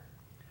Empire.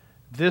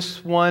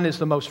 This one is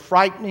the most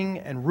frightening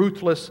and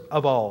ruthless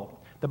of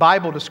all. The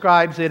Bible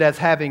describes it as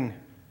having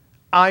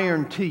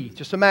iron teeth.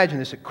 Just imagine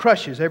this. It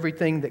crushes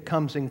everything that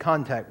comes in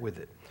contact with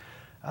it.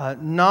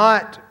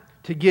 Not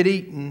to get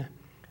eaten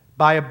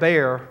by a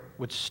bear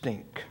would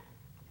stink.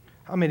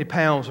 How many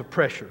pounds of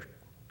pressure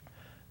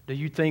do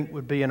you think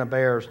would be in a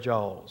bear's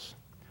jaws?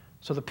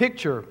 So the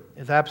picture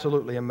is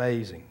absolutely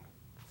amazing.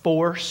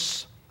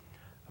 Force,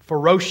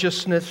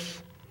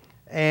 ferociousness,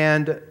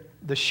 and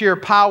the sheer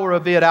power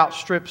of it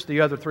outstrips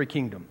the other 3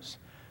 kingdoms.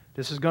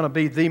 This is going to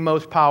be the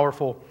most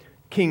powerful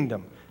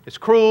kingdom. It's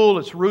cruel,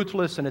 it's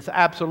ruthless, and it's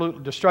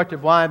absolutely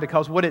destructive. Why?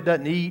 Because what it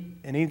doesn't eat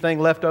and anything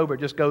left over,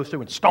 it just goes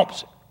through and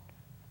stomps it.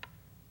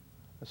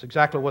 That's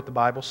exactly what the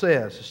Bible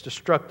says. It's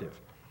destructive.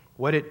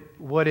 What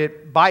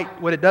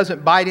it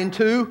doesn't bite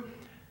into,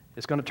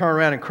 it's going to turn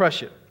around and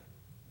crush it.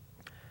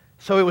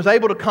 So it was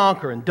able to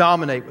conquer and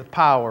dominate with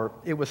power.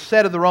 It was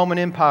said of the Roman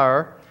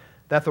Empire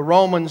that the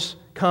Romans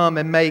come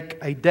and make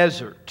a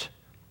desert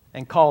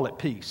and call it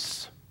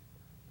peace.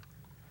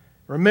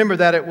 Remember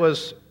that it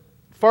was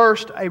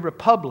first a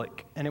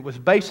republic, and it was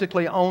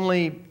basically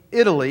only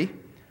Italy,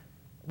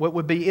 what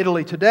would be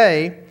Italy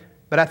today,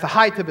 but at the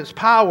height of its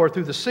power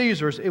through the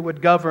Caesars, it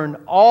would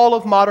govern all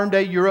of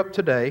modern-day Europe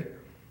today,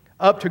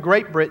 up to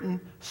Great Britain,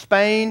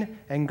 Spain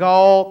and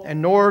Gaul and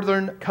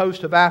northern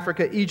coast of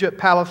Africa, Egypt,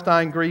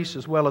 Palestine, Greece,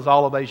 as well as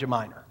all of Asia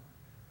Minor.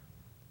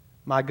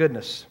 My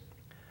goodness.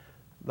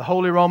 The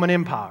Holy Roman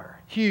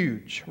Empire.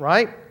 Huge,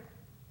 right?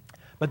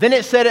 But then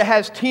it said it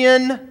has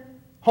 10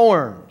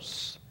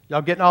 horns.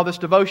 Y'all getting all this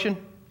devotion?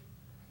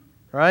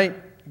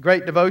 Right?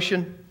 Great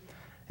devotion.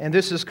 And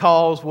this has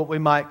caused what we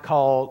might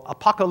call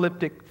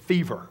apocalyptic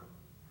fever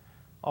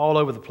all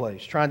over the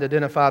place, trying to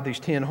identify these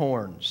 10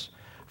 horns.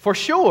 For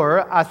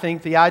sure, I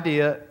think the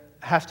idea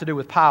has to do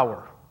with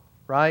power,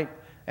 right,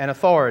 and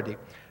authority.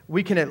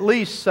 We can at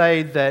least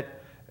say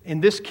that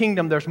in this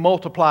kingdom there's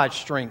multiplied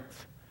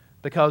strength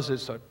because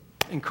it's an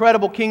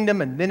incredible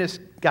kingdom and then it's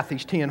got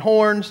these 10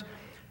 horns.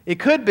 It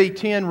could be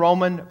 10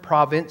 Roman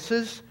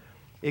provinces.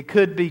 It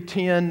could be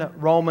 10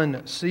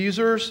 Roman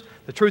Caesars.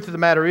 The truth of the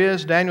matter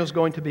is Daniel's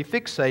going to be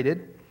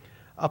fixated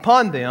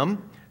upon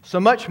them, so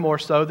much more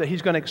so that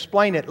he's going to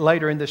explain it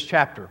later in this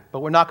chapter.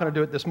 But we're not going to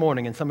do it this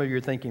morning. And some of you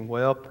are thinking,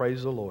 well,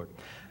 praise the Lord.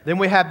 Then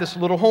we have this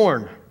little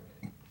horn.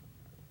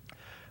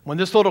 When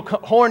this little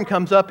horn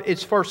comes up,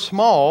 it's first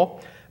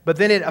small, but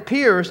then it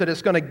appears that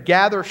it's going to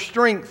gather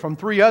strength from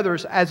 3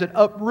 others as it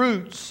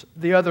uproots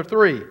the other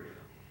 3.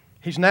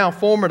 He's now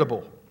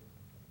formidable.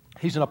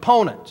 He's an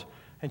opponent.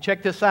 And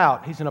check this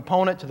out. He's an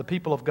opponent to the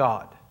people of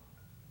God.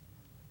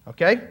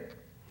 Okay?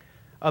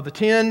 Of the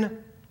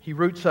 10, he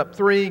roots up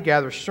 3,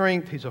 gathers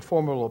strength. He's a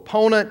formidable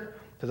opponent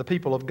to the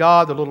people of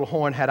God. The little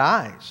horn had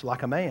eyes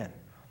like a man.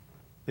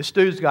 This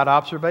dude's got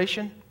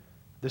observation.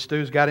 This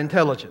dude's got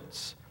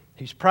intelligence.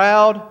 He's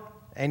proud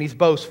and he's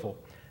boastful.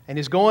 And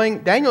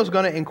Daniel's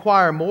going to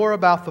inquire more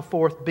about the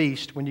 4th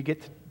beast when you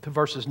get to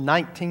verses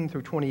 19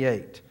 through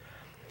 28.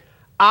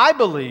 I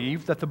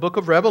believe that the book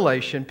of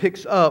Revelation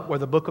picks up where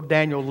the book of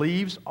Daniel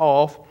leaves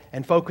off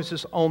and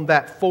focuses on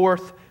that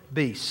 4th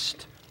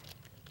beast.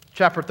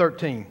 Chapter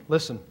 13,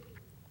 listen,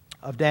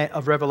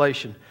 of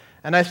Revelation.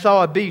 And I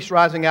saw a beast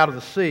rising out of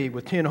the sea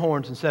with 10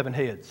 horns and 7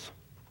 heads,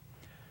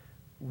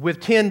 with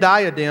 10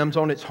 diadems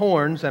on its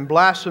horns and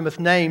blasphemous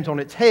names on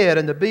its head.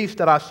 And the beast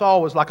that I saw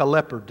was like a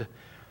leopard.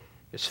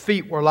 Its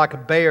feet were like a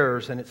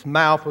bear's, and its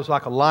mouth was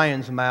like a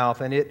lion's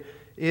mouth. And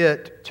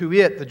to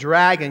it, the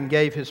dragon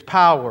gave his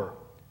power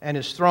and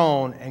his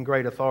throne and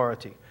great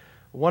authority.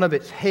 One of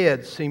its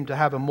heads seemed to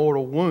have a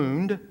mortal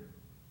wound.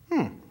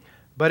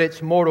 But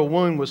its mortal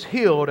wound was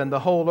healed, and the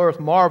whole earth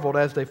marveled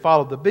as they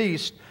followed the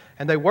beast.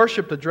 And they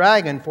worshipped the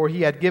dragon, for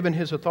he had given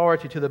his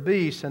authority to the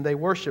beast. And they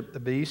worshipped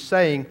the beast,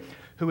 saying,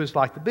 "Who is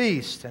like the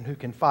beast, and who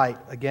can fight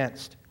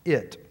against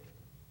it?"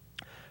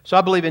 So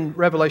I believe in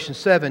Revelation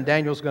 7,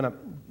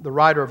 the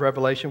writer of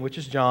Revelation, which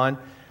is John,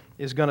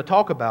 is going to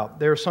talk about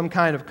there's some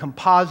kind of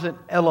composite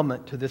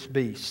element to this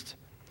beast.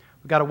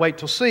 We've got to wait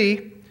till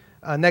see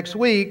next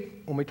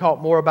week when we talk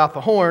more about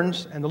the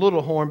horns and the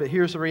little horn, but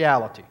here's the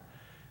reality.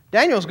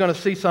 Daniel's going to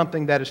see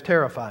something that is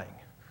terrifying.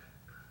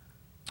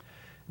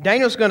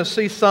 Daniel's going to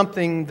see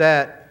something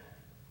that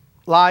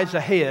lies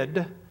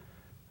ahead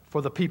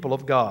for the people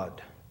of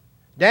God.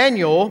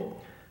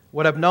 Daniel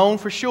would have known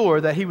for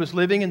sure that he was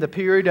living in the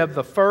period of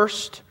the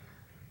first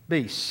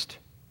beast.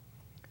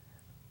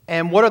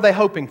 And what are they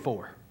hoping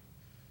for?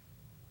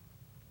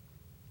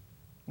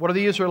 What are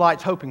the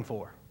Israelites hoping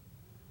for?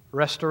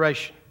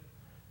 Restoration.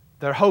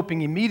 They're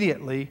hoping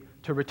immediately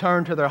to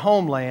return to their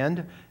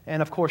homeland.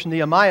 And of course,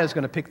 Nehemiah is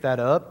going to pick that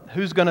up.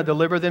 Who's going to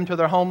deliver them to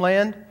their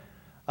homeland?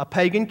 A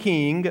pagan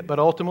king, but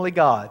ultimately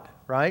God,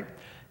 right?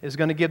 Is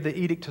going to give the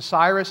edict to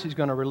Cyrus. He's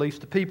going to release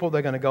the people.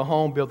 They're going to go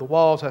home, build the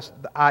walls,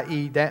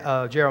 i.e.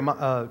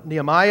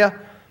 Nehemiah.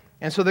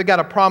 And so they've got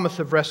a promise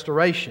of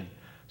restoration.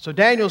 So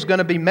Daniel's going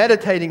to be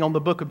meditating on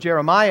the book of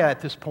Jeremiah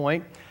at this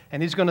point,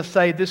 and he's going to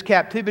say this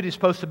captivity is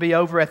supposed to be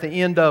over at the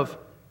end of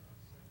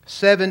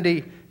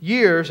 70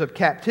 years of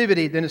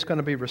captivity, then it's going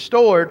to be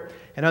restored.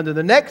 And under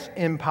the next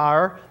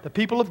empire, the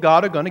people of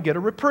God are going to get a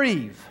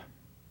reprieve.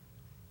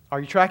 Are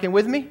you tracking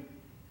with me?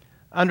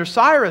 Under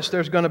Cyrus,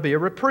 there's going to be a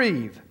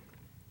reprieve.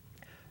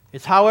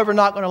 It's, however,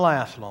 not going to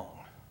last long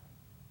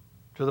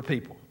to the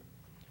people.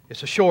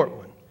 It's a short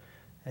one.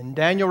 And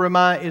Daniel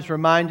is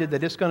reminded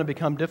that it's going to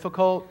become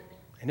difficult,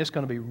 and it's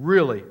going to be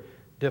really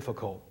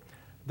difficult.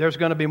 There's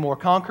going to be more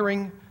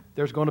conquering.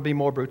 There's going to be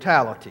more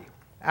brutality.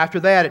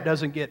 After that, it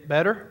doesn't get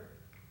better.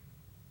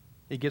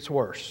 It gets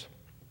worse.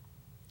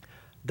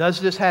 Does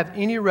this have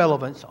any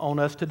relevance on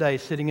us today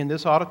sitting in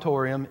this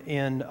auditorium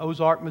in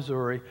Ozark,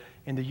 Missouri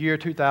in the year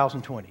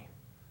 2020?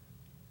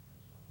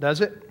 Does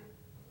it?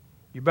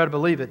 You better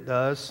believe it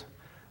does.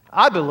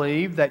 I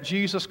believe that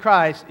Jesus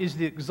Christ is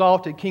the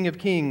exalted King of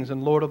Kings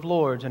and Lord of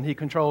Lords, and He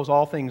controls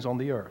all things on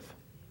the earth.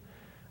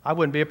 I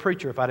wouldn't be a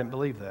preacher if I didn't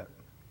believe that,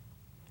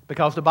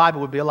 because the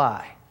Bible would be a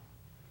lie.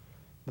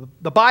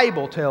 The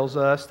Bible tells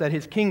us that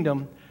His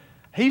kingdom,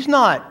 He's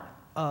not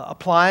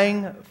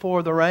applying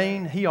for the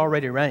reign. He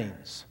already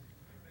reigns.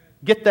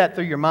 Get that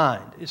through your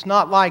mind. It's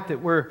not like that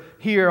we're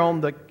here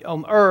on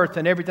earth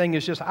and everything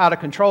is just out of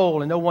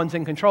control and no one's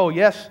in control.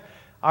 Yes,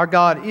 our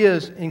God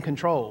is in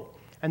control.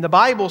 And the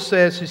Bible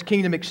says His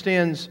kingdom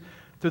extends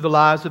through the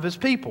lives of His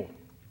people,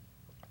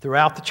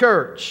 throughout the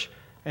church,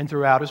 and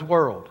throughout His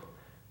world.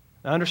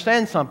 Now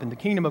understand something. The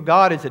kingdom of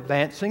God is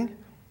advancing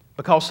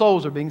because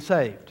souls are being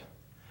saved.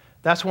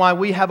 That's why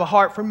we have a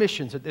heart for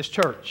missions at this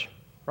church,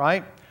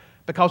 right?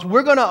 Because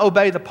we're going to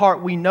obey the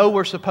part we know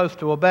we're supposed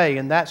to obey,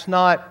 and that's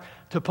not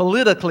to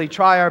politically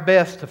try our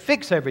best to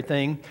fix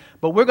everything,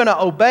 but we're going to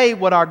obey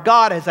what our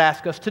God has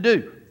asked us to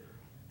do.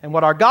 And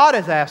what our God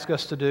has asked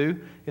us to do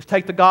is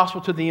take the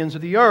gospel to the ends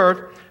of the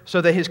earth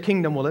so that His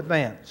kingdom will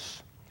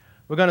advance.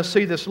 We're going to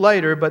see this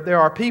later, but there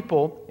are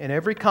people in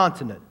every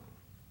continent,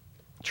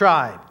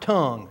 tribe,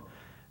 tongue,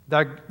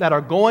 that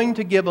are going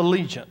to give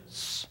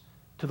allegiance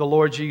to the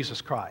Lord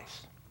Jesus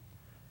Christ.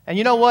 And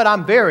you know what?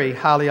 I'm very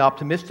highly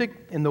optimistic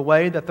in the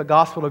way that the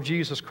gospel of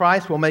Jesus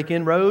Christ will make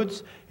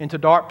inroads into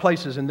dark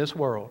places in this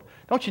world.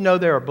 Don't you know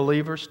there are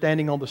believers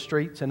standing on the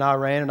streets in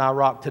Iran and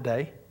Iraq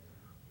today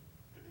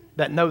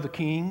that know the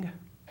King?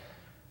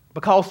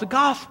 Because the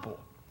gospel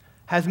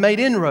has made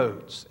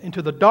inroads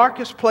into the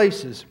darkest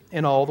places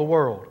in all the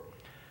world.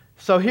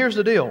 So here's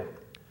the deal.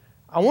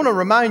 I want to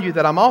remind you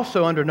that I'm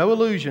also under no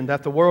illusion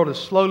that the world is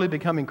slowly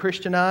becoming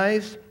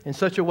Christianized in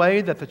such a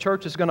way that the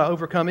church is going to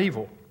overcome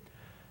evil.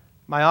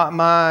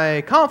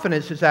 My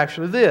confidence is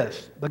actually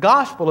this. The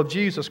gospel of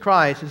Jesus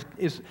Christ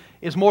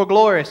is more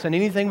glorious than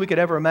anything we could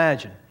ever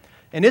imagine.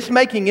 And it's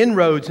making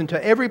inroads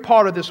into every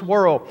part of this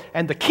world.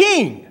 And the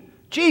King,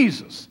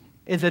 Jesus,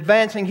 is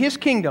advancing His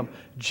kingdom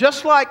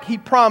just like He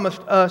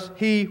promised us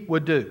He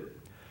would do.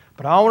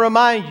 But I want to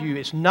remind you,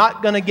 it's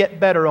not going to get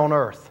better on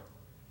earth.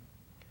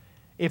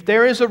 If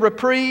there is a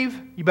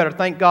reprieve, you better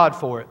thank God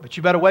for it. But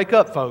you better wake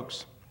up,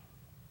 folks.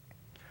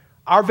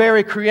 Our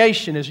very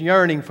creation is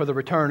yearning for the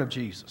return of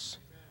Jesus.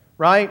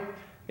 Right?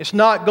 It's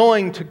not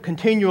going to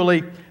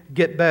continually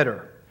get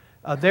better.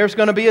 There's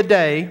going to be a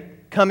day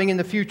coming in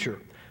the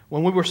future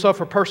when we will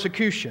suffer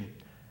persecution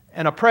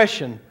and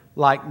oppression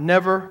like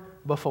never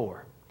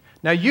before.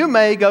 Now, you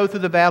may go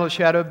through the valley of the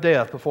shadow of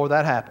death before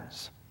that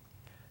happens.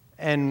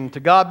 And to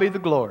God be the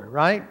glory,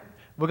 right?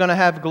 We're going to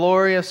have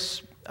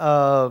glorious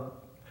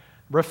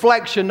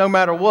reflection no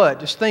matter what.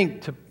 Just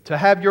think to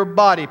have your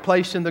body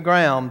placed in the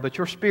ground, but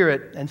your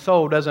spirit and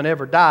soul doesn't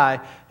ever die,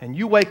 and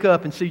you wake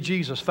up and see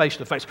Jesus face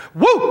to face.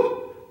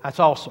 Woo! That's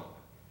awesome.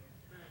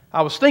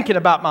 I was thinking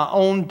about my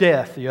own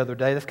death the other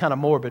day. That's kind of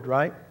morbid,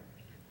 right?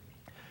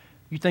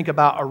 You think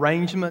about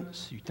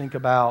arrangements, you think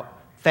about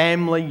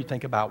family, you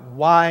think about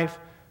wife,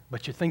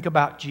 but you think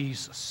about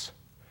Jesus.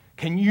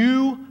 Can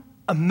you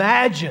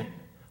imagine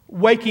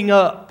waking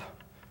up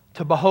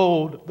to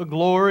behold the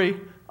glory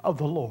of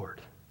the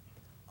Lord?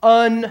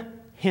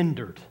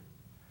 Unhindered.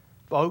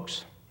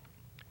 Folks,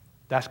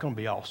 that's going to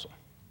be awesome.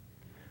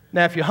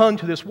 Now, if you hung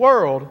to this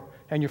world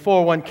and your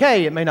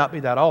 401k, it may not be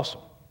that awesome.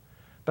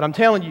 But I'm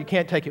telling you, you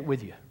can't take it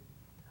with you.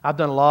 I've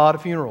done a lot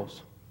of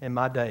funerals in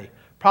my day.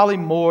 Probably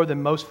more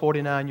than most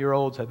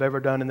 49-year-olds have ever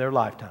done in their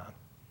lifetime.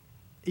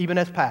 Even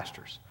as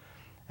pastors.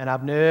 And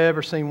I've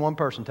never seen one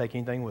person take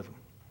anything with them.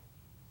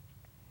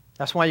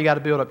 That's why you got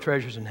to build up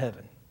treasures in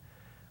heaven,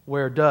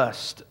 where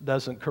dust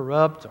doesn't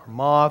corrupt or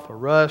moth or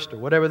rust or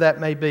whatever that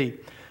may be.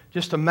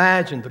 Just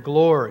imagine the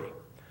glory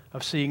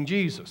of seeing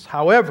Jesus.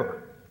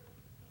 However,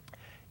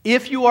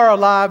 if you are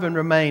alive and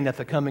remain at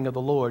the coming of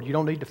the Lord, you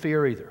don't need to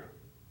fear either,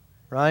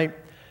 right?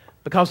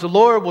 Because the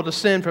Lord will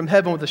descend from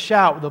heaven with a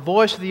shout, with the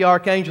voice of the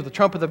archangel, the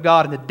trumpet of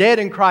God, and the dead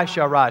in Christ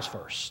shall rise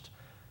first.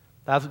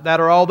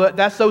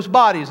 That's those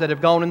bodies that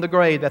have gone in the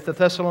grave that the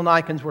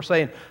Thessalonians were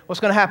saying, what's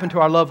going to happen to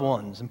our loved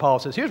ones? And Paul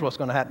says, here's what's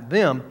going to happen to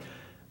them,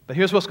 but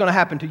here's what's going to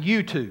happen to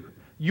you too.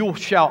 You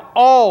shall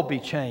all be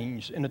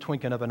changed in the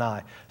twinkling of an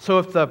eye. So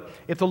if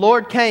the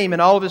Lord came in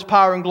all of His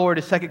power and glory at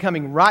His second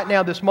coming right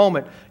now, this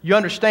moment, you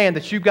understand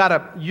that you're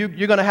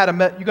going to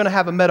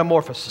have a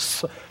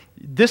metamorphosis.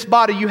 This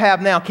body you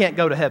have now can't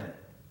go to heaven.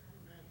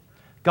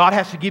 God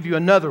has to give you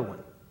another one,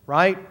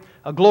 right?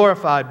 A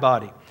glorified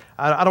body.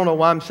 I don't know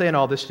why I'm saying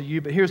all this to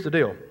you, but here's the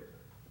deal.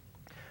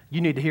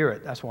 You need to hear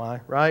it. That's why,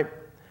 right?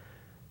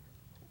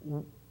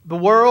 The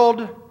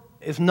world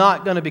is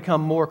not going to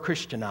become more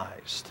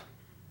Christianized.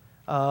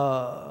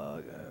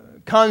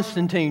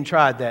 Constantine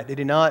tried that, did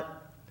he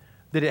not?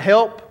 Did it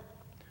help?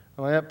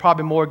 Well, that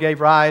probably more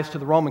gave rise to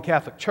the Roman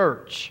Catholic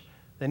Church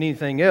than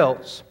anything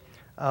else.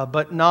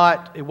 But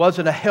it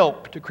wasn't a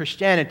help to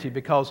Christianity,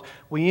 because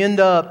we end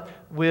up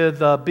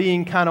with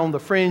being kind of on the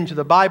fringe of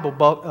the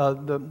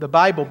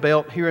Bible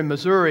Belt here in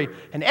Missouri,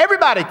 and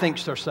everybody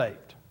thinks they're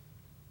saved.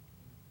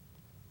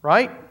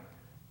 Right?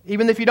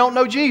 Even if you don't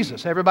know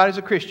Jesus, everybody's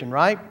a Christian,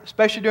 right?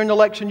 Especially during the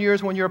election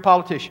years when you're a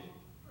politician.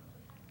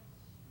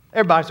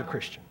 Everybody's a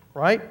Christian,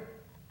 right?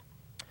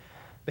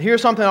 But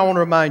here's something I want to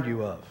remind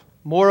you of.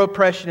 More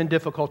oppression and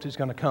difficulty is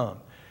going to come.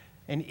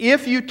 And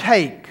if you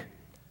take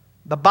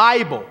the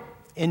Bible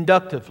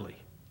inductively,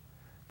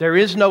 there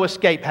is no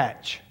escape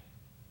hatch.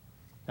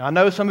 Now, I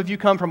know some of you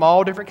come from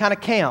all different kind of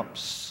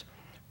camps.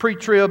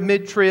 Pre-trib,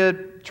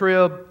 mid-trib,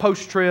 trib,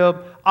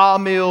 post-trib,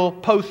 meal,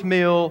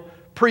 post-meal,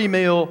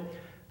 pre-meal.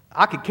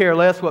 I could care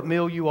less what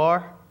meal you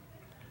are.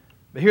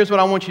 But here's what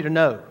I want you to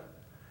know.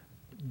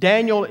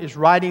 Daniel is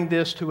writing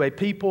this to a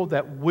people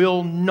that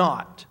will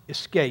not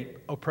escape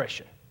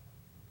oppression.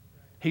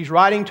 He's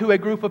writing to a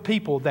group of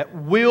people that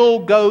will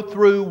go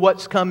through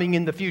what's coming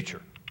in the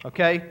future.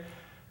 Okay?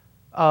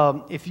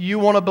 If you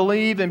want to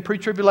believe in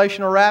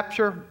pre-tribulation or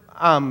rapture,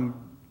 I'm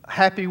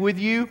happy with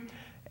you,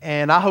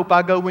 and I hope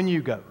I go when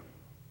you go.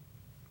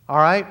 All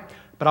right?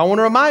 But I want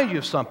to remind you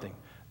of something.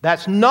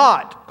 That's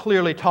not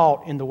clearly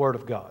taught in the Word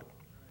of God.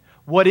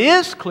 What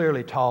is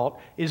clearly taught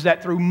is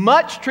that through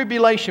much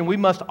tribulation we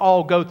must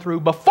all go through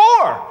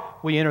before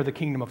we enter the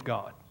kingdom of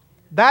God.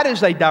 That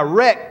is a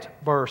direct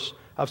verse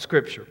of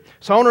Scripture.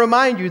 So I want to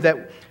remind you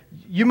that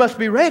you must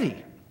be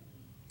ready.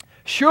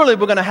 Surely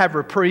we're going to have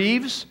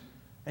reprieves.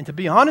 And to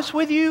be honest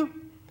with you,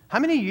 how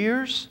many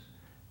years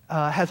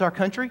has our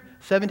country?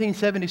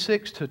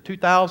 1776 to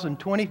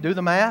 2020. Do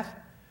the math.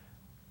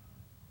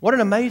 What an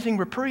amazing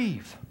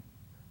reprieve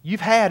you've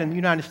had in the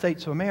United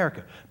States of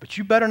America. But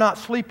you better not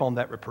sleep on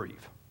that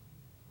reprieve.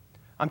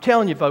 I'm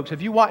telling you, folks,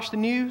 have you watched the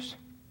news?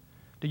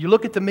 Do you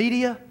look at the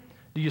media?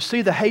 Do you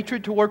see the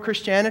hatred toward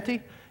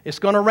Christianity? It's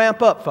going to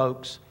ramp up,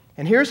 folks.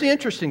 And here's the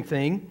interesting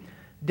thing.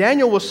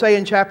 Daniel will say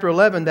in chapter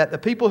 11 that the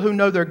people who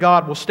know their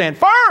God will stand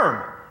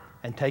firm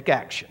and take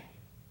action.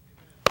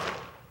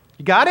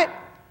 You got it?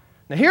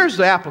 Now here's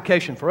the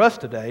application for us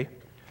today.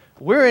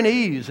 We're in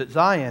ease at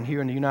Zion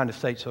here in the United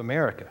States of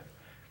America.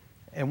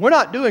 And we're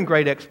not doing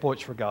great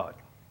exploits for God.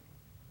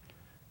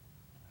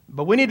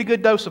 But we need a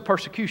good dose of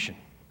persecution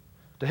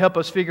to help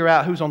us figure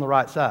out who's on the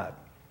right side.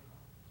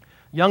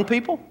 Young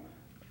people,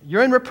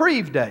 you're in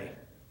reprieve day.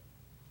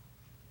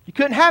 You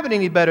couldn't have it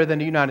any better than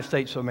the United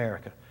States of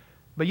America.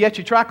 But yet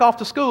you track off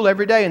to school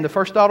every day and the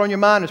first thought on your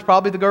mind is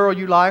probably the girl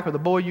you like or the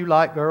boy you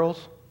like,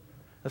 girls.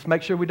 Let's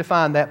make sure we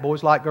define that.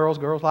 Boys like girls,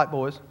 girls like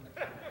boys.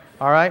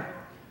 All right?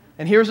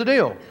 And here's the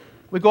deal.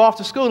 We go off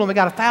to school and we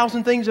got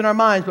 1,000 things in our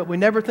minds, but we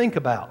never think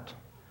about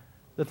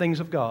the things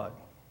of God.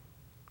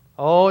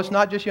 Oh, it's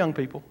not just young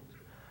people.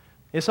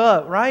 It's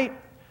us, right?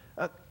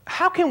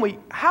 How can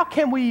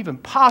we even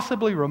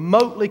possibly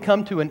remotely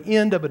come to an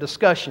end of a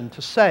discussion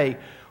to say,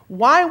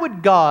 why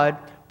would God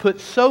put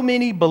so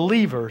many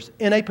believers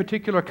in a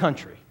particular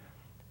country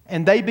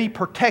and they be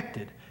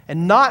protected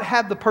and not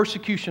have the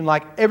persecution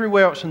like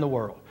everywhere else in the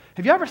world?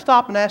 Have you ever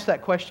stopped and asked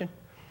that question?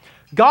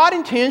 God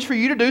intends for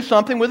you to do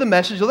something with the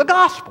message of the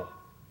gospel.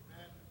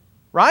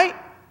 Right?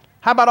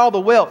 How about all the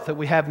wealth that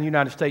we have in the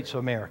United States of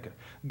America?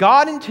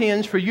 God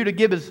intends for you to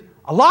give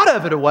a lot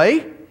of it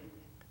away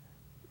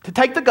to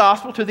take the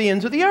gospel to the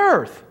ends of the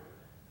earth.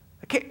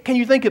 Can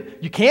you think of,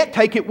 you can't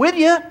take it with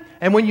you,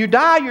 and when you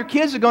die, your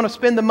kids are going to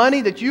spend the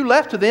money that you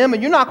left to them,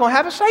 and you're not going to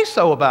have a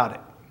say-so about it.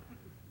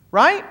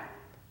 Right?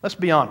 Let's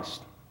be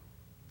honest.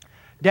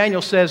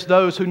 Daniel says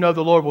those who know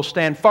the Lord will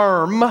stand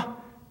firm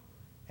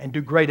and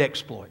do great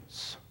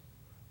exploits.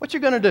 What you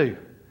going to do?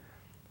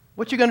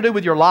 What you going to do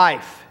with your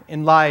life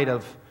in light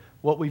of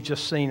what we've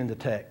just seen in the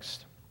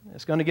text?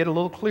 It's going to get a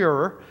little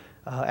clearer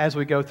as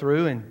we go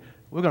through, and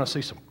we're going to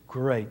see some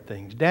great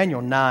things.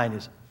 Daniel 9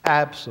 is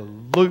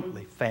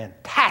absolutely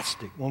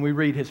fantastic when we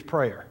read his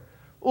prayer.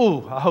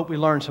 Ooh, I hope we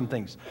learn some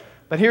things.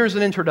 But here's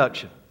an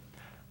introduction.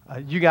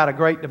 You got a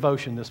great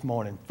devotion this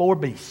morning. 4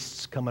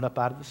 beasts coming up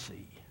out of the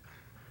sea.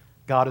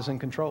 God is in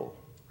control,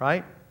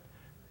 right?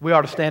 We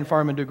are to stand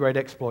firm and do great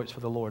exploits for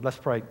the Lord. Let's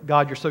pray.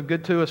 God, you're so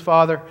good to us,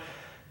 Father.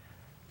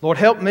 Lord,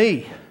 help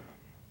me.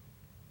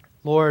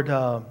 Lord,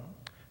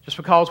 just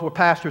because we're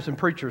pastors and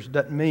preachers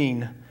doesn't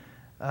mean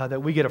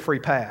that we get a free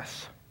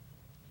pass.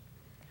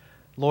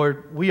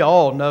 Lord, we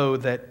all know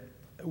that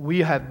we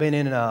have been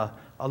in a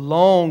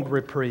long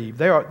reprieve.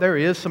 There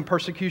is some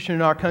persecution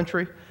in our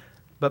country,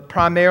 but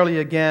primarily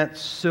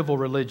against civil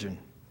religion,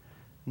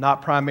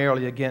 not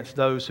primarily against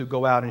those who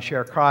go out and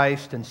share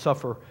Christ and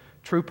suffer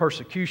true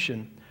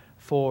persecution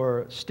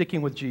for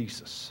sticking with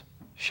Jesus,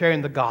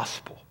 sharing the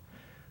gospel.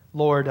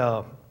 Lord,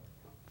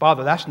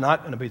 Father, that's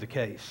not going to be the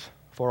case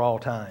for all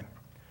time.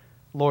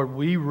 Lord,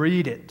 we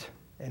read it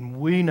and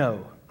we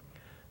know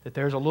that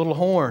there's a little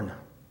horn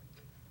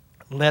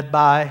led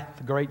by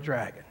the great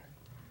dragon.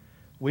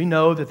 We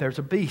know that there's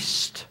a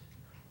beast.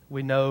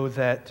 We know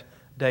that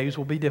days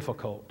will be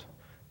difficult.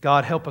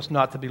 God, help us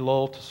not to be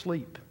lulled to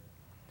sleep.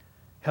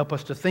 Help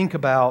us to think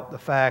about the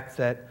fact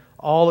that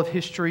all of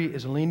history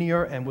is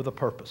linear and with a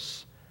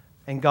purpose.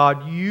 And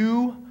God,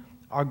 you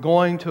are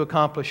going to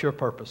accomplish your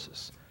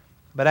purposes.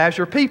 But as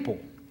your people,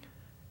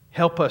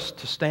 help us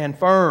to stand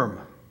firm.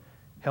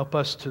 Help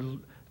us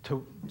to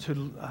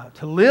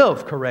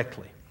live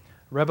correctly.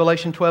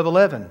 Revelation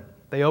 12:11,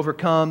 they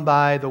overcome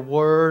by the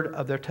word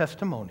of their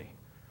testimony,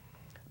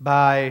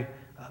 by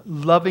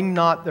loving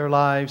not their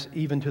lives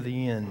even to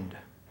the end.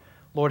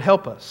 Lord,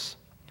 help us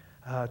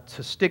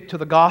to stick to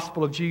the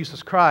gospel of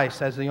Jesus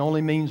Christ as the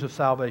only means of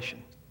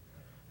salvation.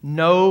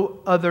 No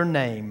other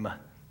name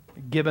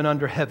given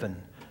under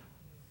heaven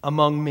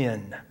among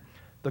men.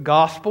 The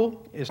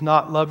gospel is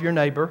not love your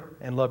neighbor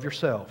and love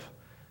yourself.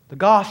 The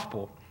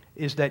gospel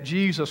is that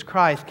Jesus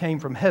Christ came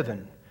from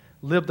heaven,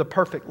 lived a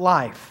perfect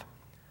life,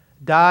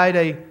 died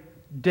a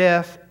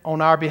death on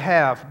our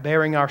behalf,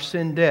 bearing our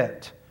sin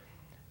debt.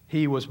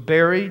 He was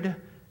buried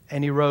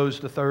and he rose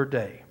the third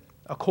day,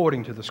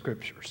 according to the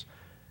Scriptures.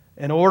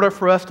 In order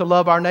for us to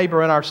love our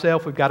neighbor and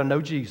ourselves, we've got to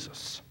know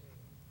Jesus.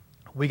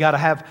 We've got to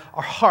have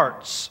our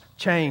hearts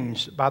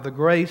changed by the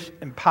grace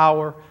and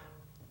power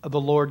of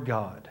the Lord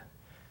God.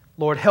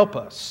 Lord, help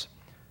us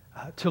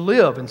to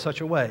live in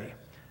such a way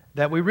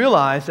that we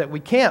realize that we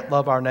can't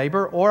love our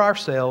neighbor or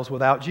ourselves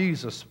without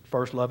Jesus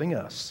first loving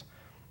us.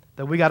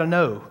 That we got to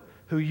know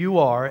who you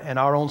are and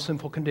our own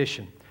sinful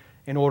condition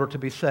in order to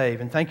be saved.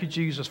 And thank you,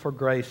 Jesus, for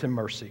grace and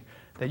mercy,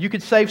 that you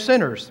could save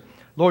sinners.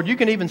 Lord, you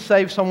can even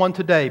save someone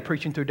today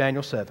preaching through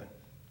Daniel 7.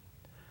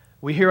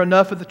 We hear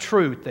enough of the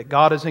truth that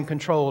God is in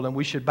control, and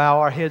we should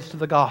bow our heads to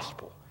the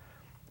gospel,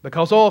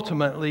 because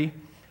ultimately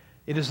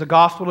it is the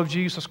gospel of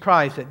Jesus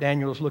Christ that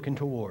Daniel is looking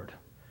toward.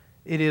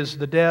 It is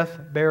the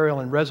death, burial,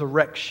 and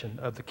resurrection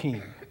of the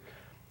King.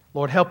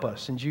 Lord, help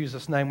us. In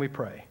Jesus' name we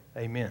pray.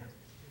 Amen.